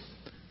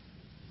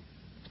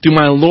through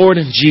my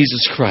Lord and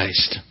Jesus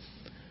Christ.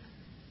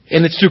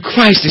 And it's through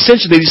Christ,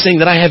 essentially, he's saying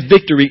that I have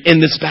victory in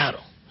this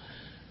battle.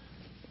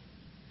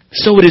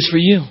 So it is for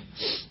you.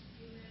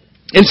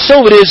 And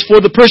so it is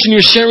for the person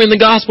you're sharing the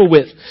gospel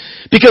with.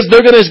 Because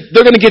they're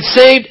gonna get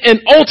saved,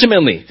 and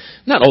ultimately,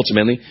 9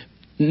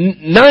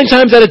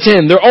 times out of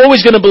 10, they're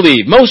always gonna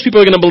believe. Most people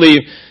are gonna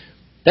believe,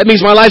 that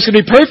means my life's gonna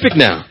be perfect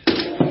now.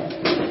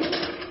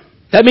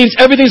 That means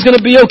everything's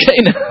gonna be okay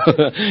now.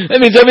 That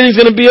means everything's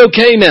gonna be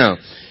okay now.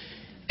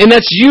 And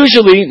that's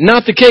usually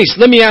not the case.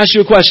 Let me ask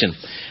you a question.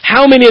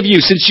 How many of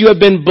you, since you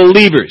have been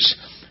believers,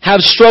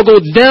 have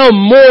struggled now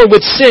more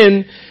with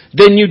sin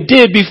than you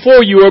did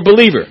before you were a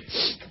believer?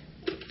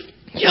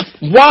 Yeah.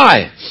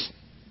 Why?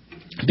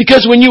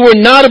 Because when you were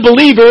not a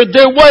believer,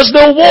 there was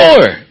no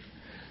war.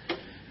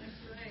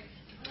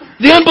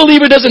 The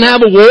unbeliever doesn't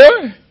have a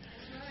war.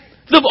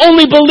 The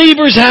only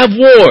believers have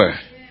war.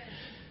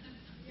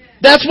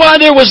 That's why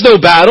there was no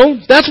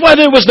battle. That's why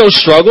there was no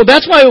struggle.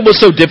 That's why it was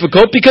so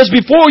difficult. Because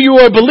before you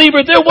were a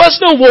believer, there was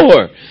no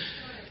war.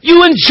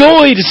 You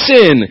enjoyed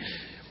sin.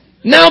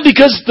 Now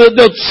because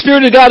the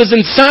Spirit of God is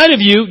inside of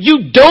you,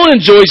 you don't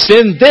enjoy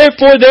sin,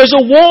 therefore there's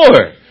a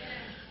war.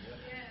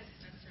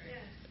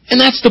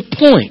 And that's the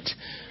point.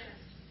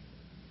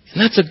 And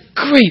that's a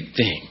great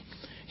thing.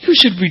 You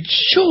should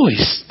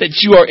rejoice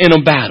that you are in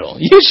a battle.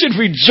 You should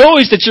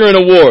rejoice that you're in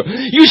a war.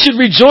 You should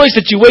rejoice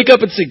that you wake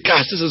up and say,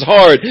 gosh, this is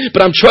hard,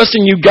 but I'm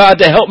trusting you, God,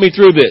 to help me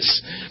through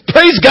this.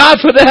 Praise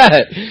God for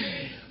that.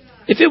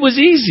 If it was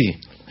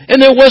easy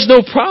and there was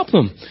no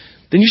problem,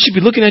 then you should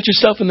be looking at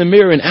yourself in the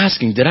mirror and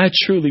asking, did I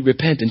truly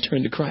repent and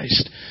turn to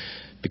Christ?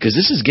 Because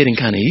this is getting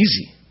kind of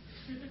easy.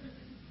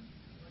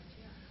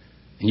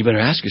 And you better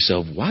ask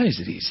yourself, why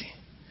is it easy?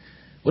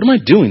 What am I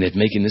doing that's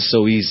making this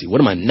so easy? What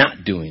am I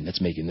not doing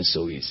that's making this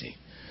so easy?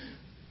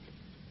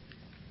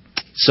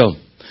 So,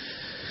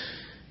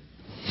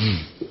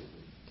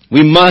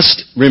 we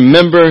must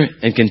remember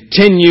and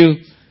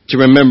continue to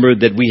remember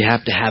that we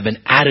have to have an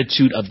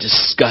attitude of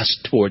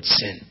disgust towards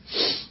sin.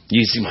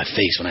 You see my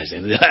face when I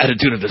say the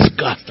attitude of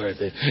disgust right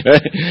there.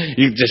 Right?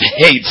 You just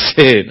hate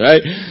sin,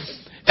 right?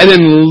 And then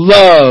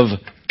love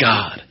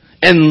God.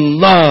 And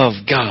love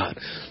God.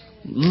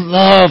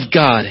 Love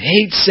God.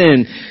 Hate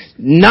sin.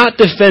 Not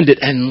defend it.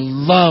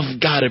 And love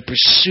God and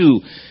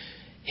pursue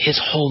His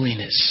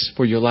holiness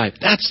for your life.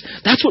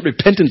 That's what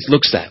repentance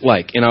looks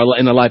like in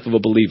the life of a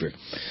believer.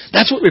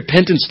 That's what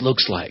repentance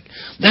looks like.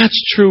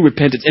 That's true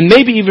repentance. And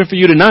maybe even for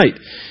you tonight,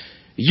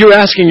 you're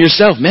asking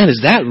yourself, man, is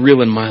that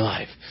real in my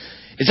life?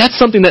 Is that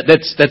something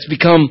that's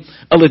become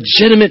a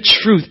legitimate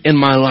truth in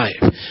my life?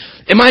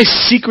 Am I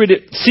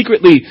secretly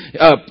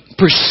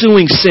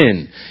pursuing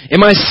sin?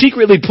 Am I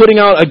secretly putting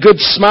out a good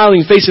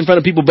smiling face in front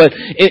of people, but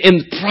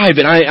in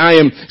private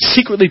I am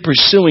secretly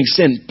pursuing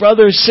sin?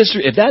 Brother, sister,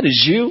 if that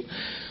is you,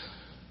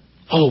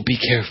 be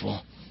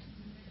careful.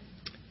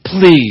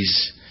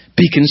 Please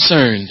be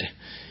concerned.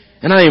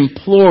 And I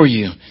implore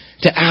you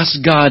to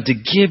ask God to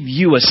give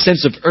you a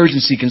sense of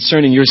urgency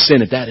concerning your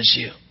sin if that is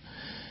you.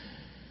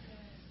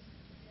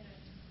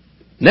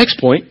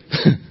 Next point.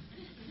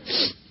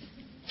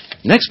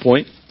 Next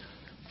point.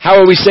 How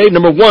are we saved?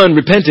 Number 1,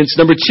 repentance.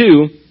 Number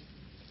 2,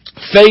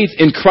 faith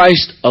in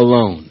Christ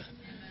alone.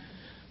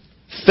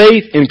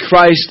 Faith in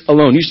Christ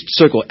alone. You should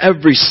circle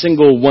every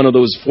single one of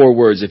those 4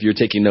 words if you're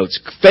taking notes.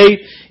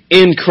 Faith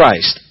in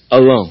Christ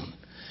alone.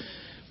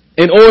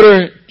 In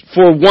order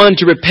for one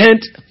to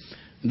repent,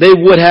 they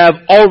would have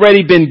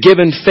already been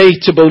given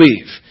faith to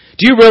believe.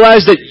 Do you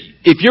realize that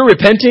if you're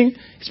repenting,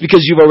 it's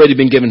because you've already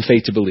been given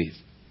faith to believe?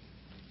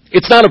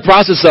 It's not a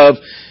process of,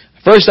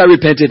 first I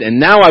repented and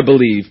now I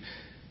believe.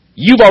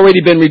 You've already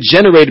been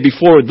regenerated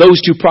before those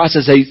two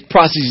processes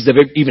have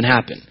even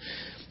happened.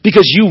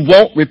 Because you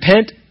won't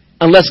repent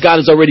unless God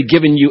has already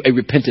given you a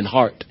repentant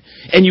heart.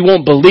 And you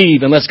won't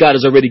believe unless God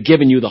has already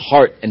given you the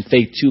heart and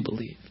faith to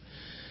believe.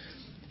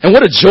 And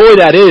what a joy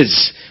that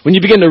is when you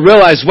begin to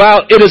realize,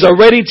 wow, it has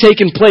already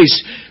taken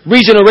place.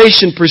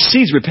 Regeneration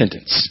precedes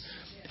repentance.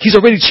 He's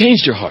already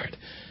changed your heart.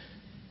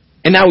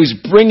 And now He's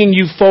bringing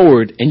you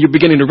forward and you're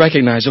beginning to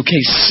recognize,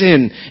 okay,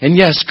 sin and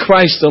yes,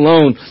 Christ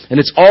alone.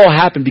 And it's all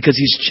happened because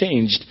He's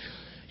changed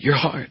your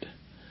heart.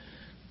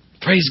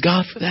 Praise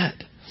God for that.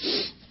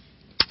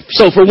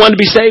 So for one to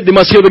be saved, they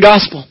must hear the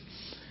gospel.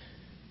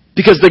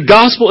 Because the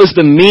gospel is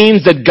the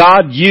means that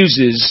God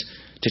uses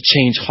to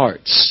change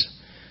hearts.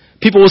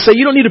 People will say,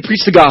 you don't need to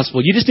preach the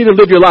gospel. You just need to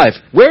live your life.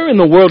 Where in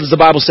the world does the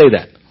Bible say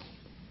that?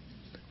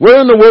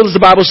 Where in the world does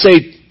the Bible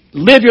say,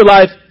 live your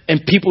life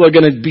and people are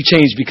going to be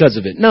changed because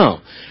of it?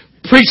 No.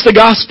 Preach the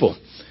gospel.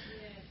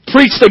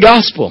 Preach the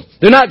gospel.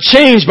 They're not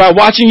changed by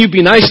watching you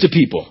be nice to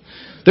people.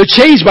 They're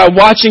changed by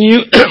watching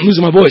you,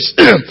 losing my voice.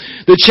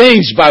 They're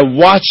changed by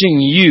watching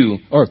you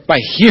or by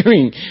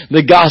hearing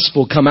the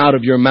gospel come out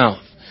of your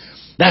mouth.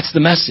 That's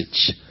the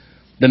message.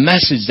 The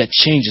message that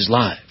changes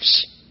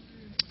lives.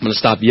 I'm going to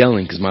stop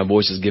yelling because my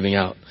voice is giving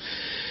out.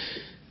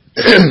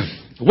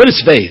 What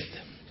is faith?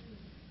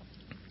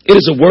 It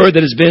is a word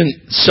that has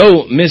been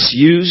so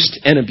misused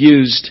and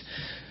abused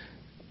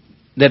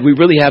that we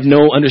really have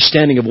no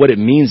understanding of what it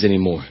means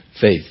anymore.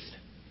 Faith.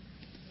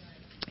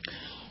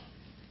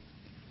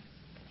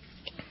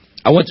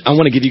 I want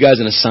to give you guys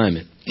an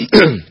assignment.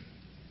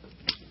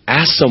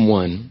 Ask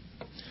someone,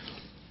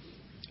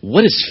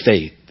 what is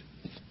faith?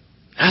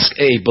 Ask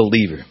a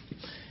believer.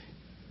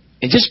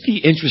 And just be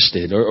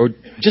interested or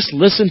just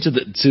listen to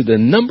the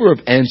number of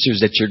answers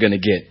that you're going to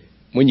get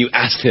when you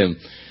ask him,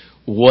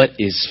 what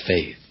is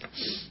faith?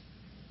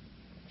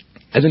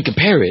 And then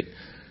compare it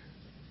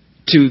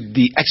to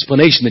the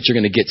explanation that you're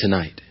going to get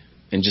tonight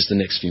in just the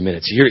next few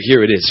minutes.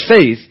 Here it is.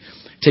 Faith,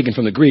 taken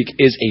from the Greek,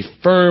 is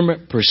a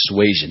firm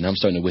persuasion. Now I'm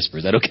starting to whisper.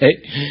 Is that okay?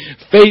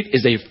 Faith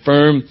is a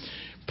firm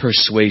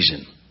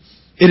persuasion.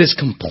 It is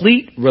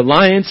complete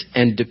reliance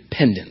and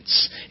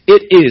dependence.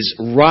 It is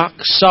rock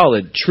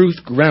solid, truth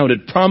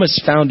grounded,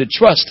 promise founded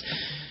trust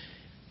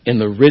in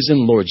the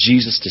risen Lord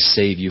Jesus to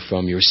save you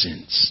from your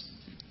sins.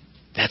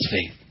 That's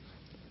faith.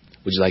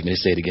 Would you like me to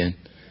say it again?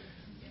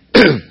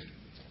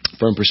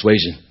 Firm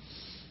persuasion.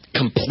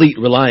 Complete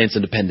reliance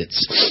and dependence.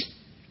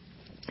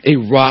 A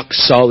rock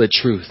solid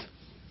truth.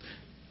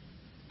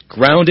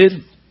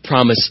 Grounded,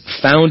 promise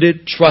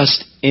founded,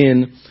 trust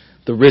in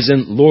the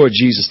risen Lord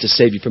Jesus to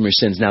save you from your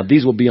sins. Now,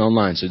 these will be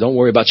online, so don't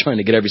worry about trying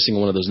to get every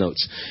single one of those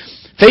notes.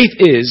 Faith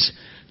is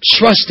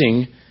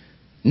trusting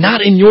not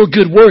in your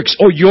good works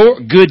or your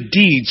good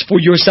deeds for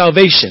your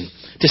salvation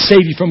to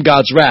save you from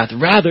God's wrath.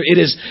 Rather, it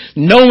is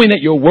knowing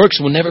that your works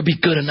will never be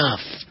good enough.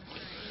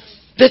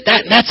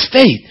 That's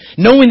faith.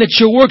 Knowing that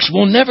your works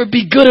will never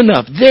be good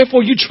enough.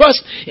 Therefore, you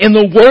trust in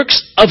the works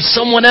of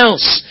someone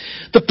else.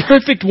 The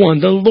perfect one,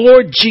 the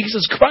Lord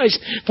Jesus Christ,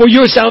 for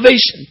your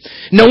salvation.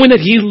 Knowing that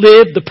He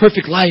lived the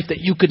perfect life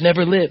that you could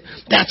never live.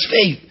 That's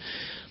faith.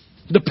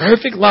 The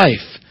perfect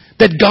life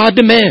that God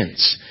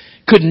demands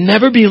could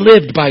never be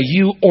lived by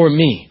you or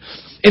me.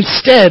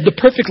 Instead, the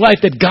perfect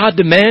life that God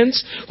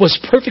demands was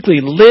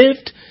perfectly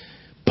lived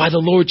by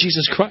the Lord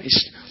Jesus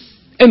Christ.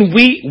 And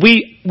we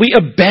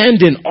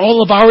abandon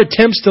all of our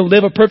attempts to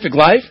live a perfect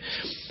life,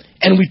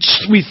 and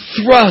we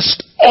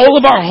thrust all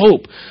of our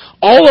hope,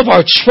 all of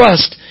our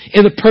trust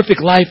in the perfect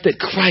life that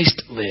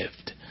Christ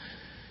lived.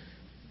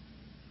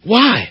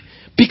 Why?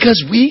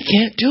 Because we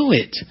can't do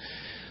it.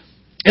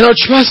 And our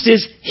trust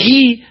is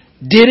He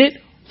did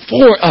it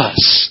for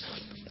us.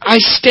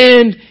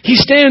 He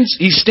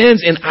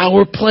stands in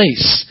our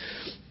place.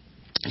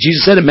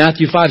 Jesus said in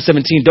Matthew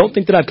 5:17, don't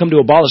think that I've come to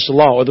abolish the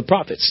law or the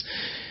prophets.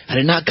 I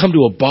did not come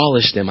to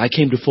abolish them. I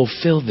came to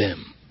fulfill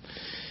them.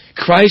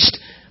 Christ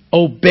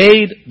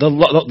obeyed the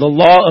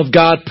law of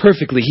God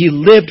perfectly. He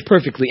lived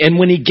perfectly. And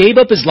when He gave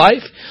up His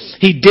life,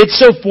 He did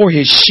so for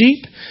His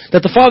sheep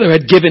that the Father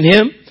had given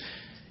Him.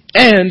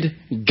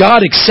 And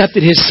God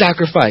accepted His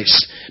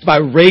sacrifice by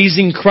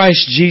raising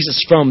Christ Jesus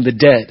from the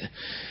dead.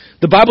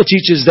 The Bible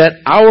teaches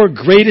that our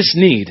greatest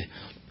need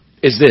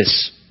is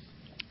this: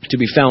 to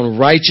be found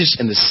righteous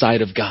in the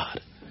sight of God.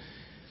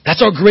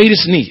 That's our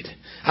greatest need.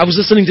 I was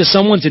listening to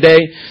someone today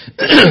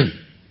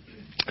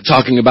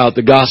talking about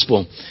the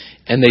gospel,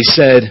 and they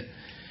said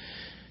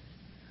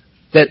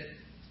that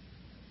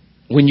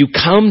when you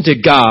come to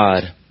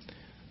God,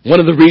 one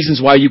of the reasons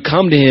why you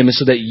come to Him is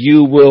so that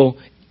you will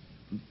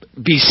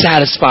be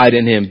satisfied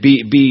in Him,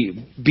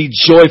 be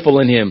joyful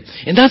in Him.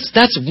 And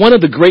that's one of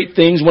the great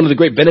things, one of the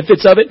great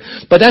benefits of it,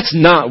 but that's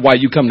not why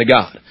you come to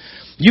God.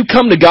 You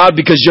come to God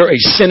because you're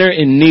a sinner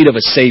in need of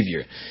a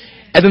Savior.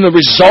 And then the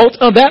result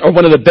of that, or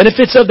one of the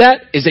benefits of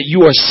that, is that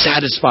you are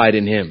satisfied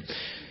in Him.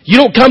 You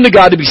don't come to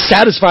God to be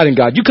satisfied in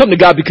God. You come to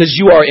God because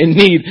you are in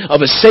need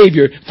of a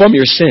Savior from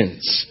your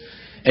sins.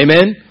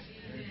 Amen?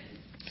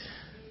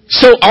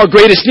 So our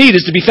greatest need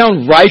is to be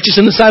found righteous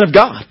in the sight of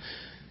God.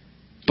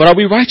 But are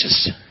we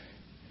righteous?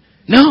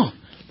 No.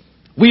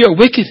 We are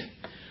wicked.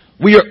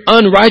 We are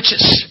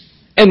unrighteous.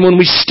 And when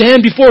we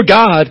stand before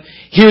God,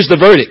 here's the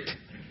verdict.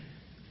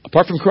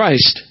 Apart from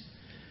Christ,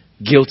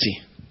 guilty.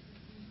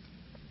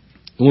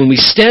 When we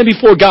stand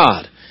before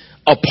God,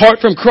 apart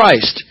from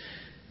Christ,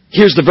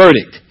 here's the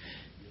verdict.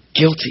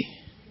 Guilty.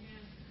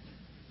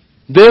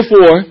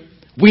 Therefore,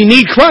 we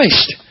need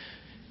Christ.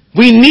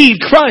 We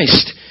need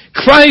Christ.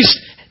 Christ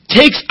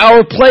takes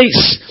our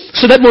place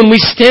so that when we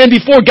stand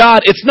before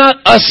God, it's not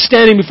us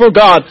standing before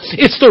God.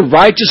 It's the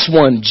righteous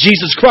one,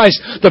 Jesus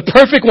Christ, the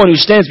perfect one who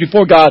stands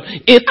before God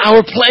in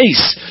our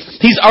place.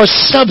 He's our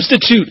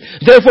substitute.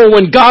 Therefore,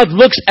 when God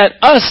looks at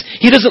us,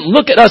 He doesn't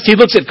look at us. He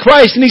looks at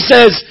Christ and He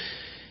says,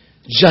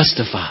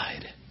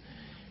 justified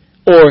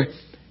or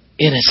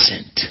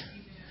innocent.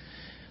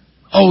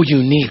 Oh,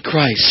 you need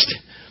Christ.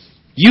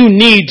 You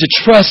need to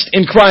trust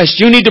in Christ.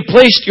 You need to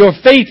place your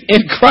faith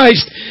in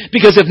Christ,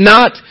 because if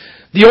not,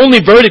 the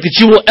only verdict that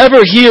you will ever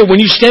hear when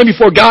you stand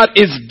before God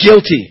is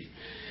guilty.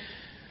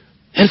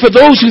 And for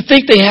those who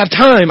think they have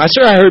time, I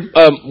heard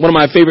one of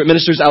my favorite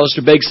ministers,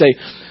 Alistair Begg, say,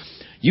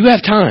 you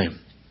have time,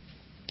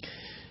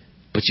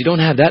 but you don't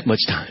have that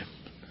much time.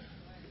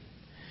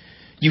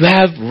 You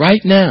have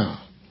right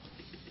now,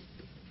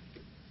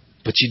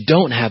 but you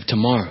don't have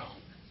tomorrow.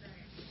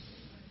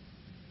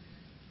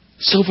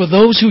 So for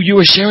those who you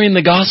are sharing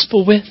the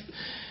gospel with,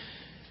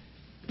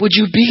 would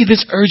you be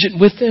this urgent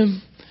with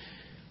them?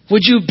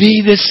 Would you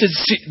be this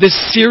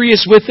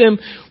serious with them?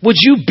 Would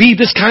you be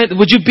this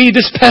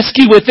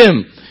pesky with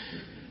them?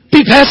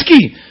 Be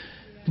pesky.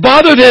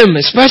 Bother them,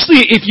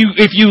 especially if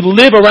you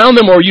live around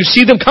them or you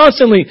see them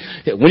constantly.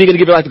 When are you going to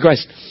give your life to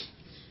Christ?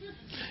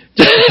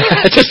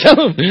 Just tell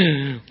them.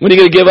 When are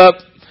you going to give up?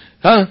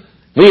 Huh?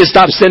 When are you going to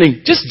stop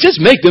sinning?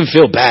 Just make them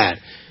feel bad.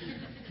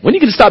 When are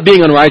you going to stop being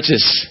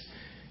unrighteous?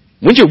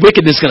 When's your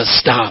wickedness going to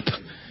stop?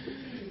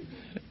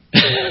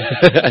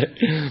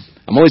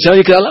 I'm only telling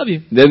you because I love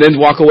you. Then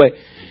walk away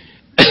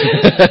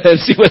and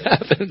see what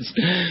happens.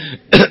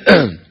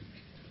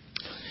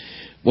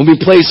 When we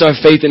place our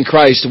faith in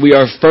Christ, we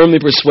are firmly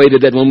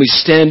persuaded that when we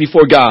stand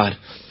before God,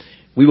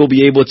 we will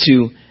be able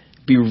to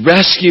be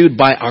rescued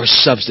by our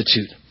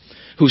substitute,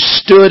 who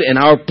stood in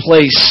our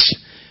place,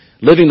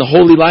 living the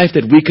holy life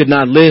that we could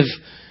not live,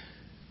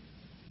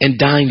 and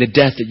dying the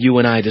death that you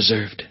and I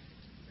deserved.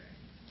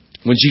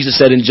 When Jesus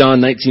said in John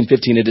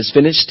 19:15, it is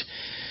finished,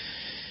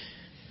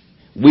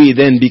 we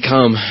then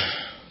become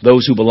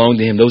those who belong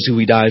to Him, those who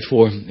He died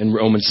for. In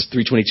Romans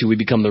 3:22, we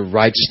become the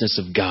righteousness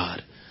of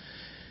God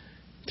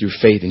through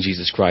faith in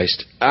Jesus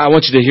Christ. I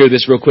want you to hear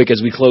this real quick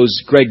as we close.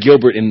 Greg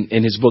Gilbert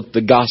in his book,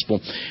 The Gospel,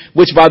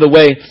 which, by the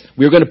way,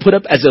 we're going to put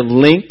up as a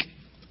link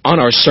on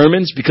our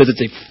sermons because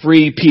it's a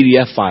free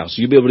PDF file.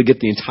 So you'll be able to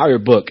get the entire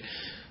book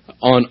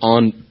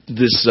on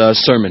this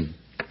sermon.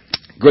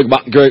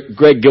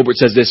 Greg Gilbert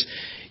says this.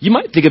 You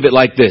might think of it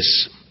like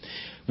this.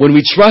 When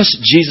we trust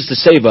Jesus to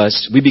save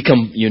us, we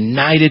become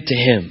united to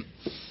Him,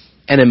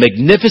 and a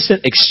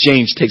magnificent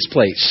exchange takes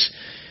place.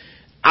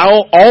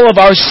 All of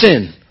our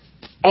sin,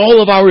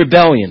 all of our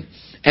rebellion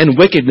and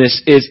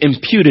wickedness is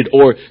imputed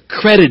or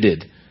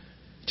credited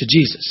to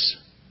Jesus.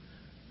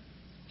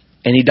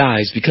 And He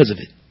dies because of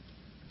it.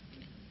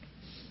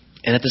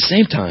 And at the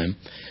same time,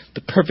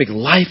 the perfect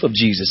life of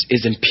Jesus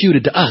is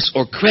imputed to us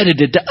or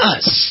credited to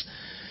us.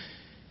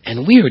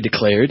 And we are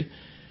declared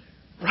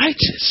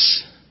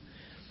righteous.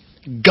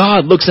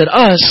 God looks at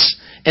us,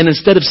 and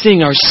instead of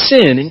seeing our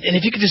sin, and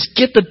if you could just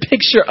get the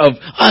picture of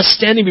us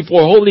standing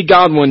before holy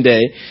God one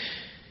day,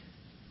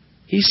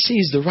 He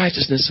sees the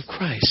righteousness of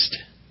Christ.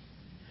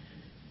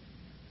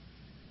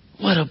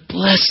 What a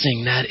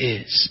blessing that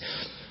is.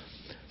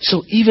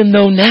 So even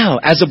though now,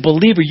 as a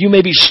believer, you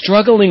may be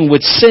struggling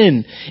with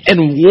sin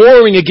and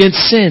warring against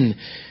sin,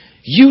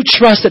 you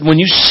trust that when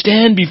you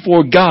stand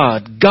before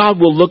God, God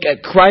will look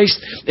at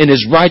Christ and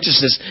His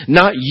righteousness,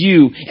 not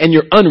you and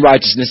your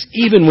unrighteousness,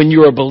 even when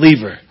you're a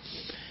believer.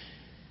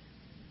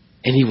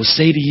 And He will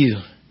say to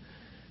you,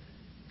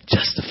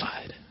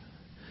 justified,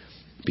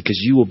 because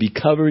you will be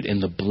covered in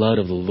the blood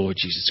of the Lord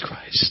Jesus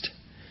Christ.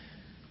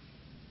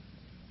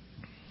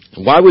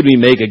 Why would we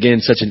make,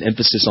 again, such an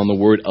emphasis on the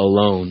word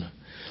alone?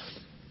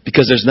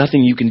 Because there's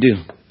nothing you can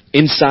do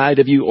inside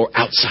of you or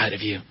outside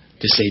of you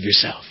to save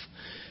yourself.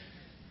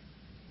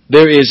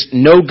 There is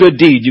no good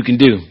deed you can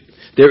do.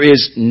 There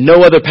is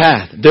no other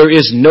path. There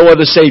is no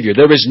other Savior.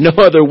 There is no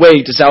other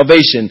way to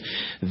salvation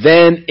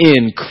than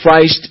in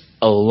Christ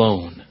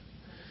alone.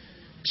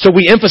 So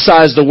we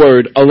emphasize the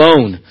word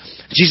alone.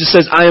 Jesus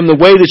says, I am the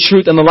way, the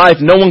truth, and the life.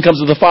 No one comes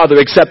to the Father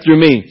except through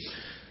me.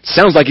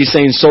 Sounds like He's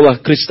saying sola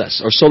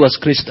Christus or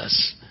solas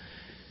Christus.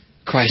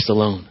 Christ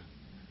alone.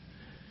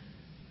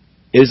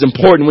 It is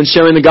important when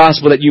sharing the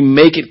gospel that you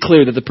make it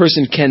clear that the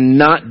person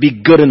cannot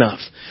be good enough.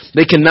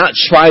 They cannot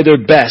try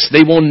their best.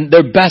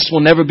 Their best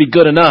will never be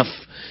good enough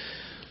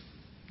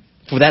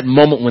for that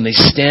moment when they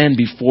stand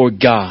before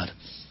God,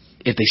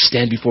 if they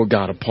stand before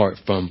God apart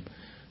from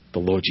the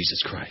Lord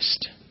Jesus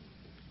Christ.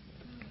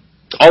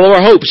 All of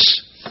our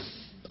hopes,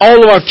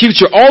 all of our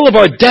future, all of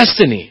our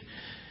destiny,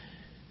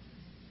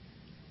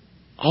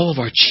 all of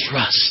our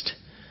trust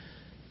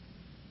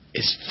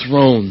is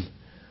thrown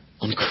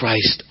on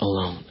Christ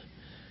alone.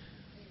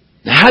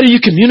 Now, how do you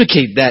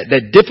communicate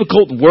that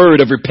difficult word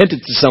of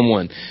repentance to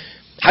someone?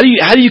 How do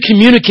you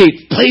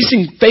communicate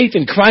placing faith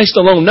in Christ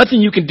alone?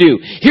 Nothing you can do.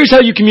 Here's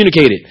how you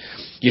communicate it.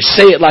 You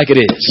say it like it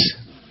is.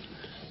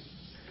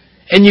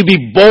 And you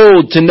be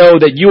bold to know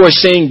that you are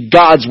saying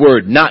God's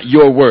word, not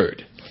your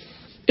word.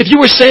 If you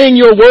were saying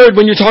your word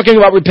when you're talking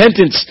about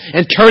repentance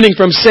and turning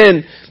from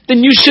sin,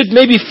 then you should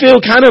maybe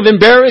feel kind of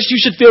embarrassed. You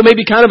should feel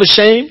maybe kind of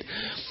ashamed.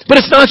 But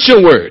it's not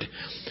your word.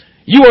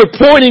 You are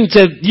pointing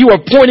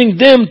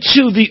them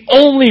to the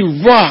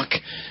only rock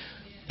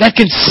that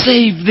can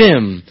save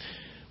them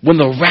when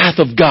the wrath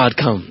of God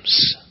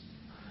comes.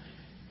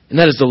 And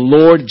that is the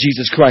Lord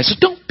Jesus Christ. So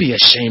don't be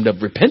ashamed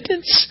of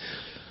repentance.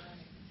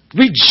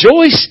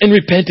 Rejoice in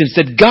repentance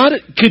that God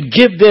could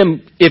give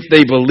them, if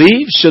they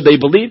believe, should they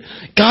believe,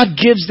 God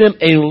gives them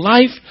a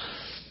life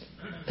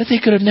that they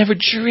could have never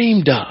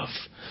dreamed of.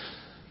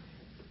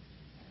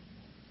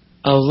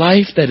 A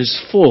life that is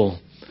full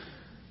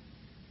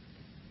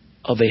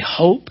of a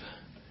hope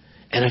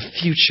and a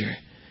future.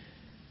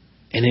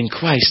 And in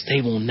Christ,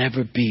 they will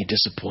never be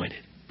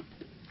disappointed.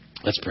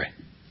 Let's pray.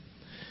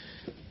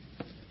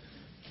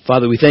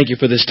 Father, we thank you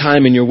for this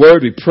time in your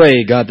word. We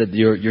pray, God, that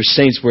your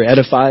saints were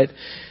edified,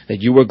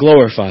 that you were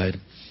glorified.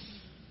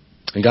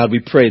 And God, we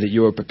pray that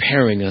you are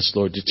preparing us,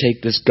 Lord, to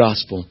take this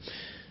gospel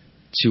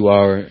to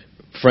our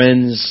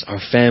friends, our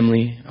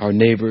family, our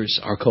neighbors,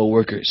 our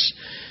co-workers.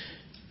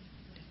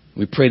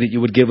 We pray that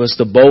you would give us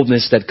the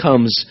boldness that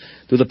comes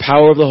through the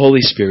power of the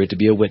Holy Spirit to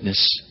be a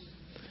witness.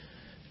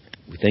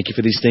 We thank you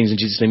for these things. In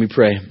Jesus' name we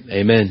pray.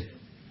 Amen.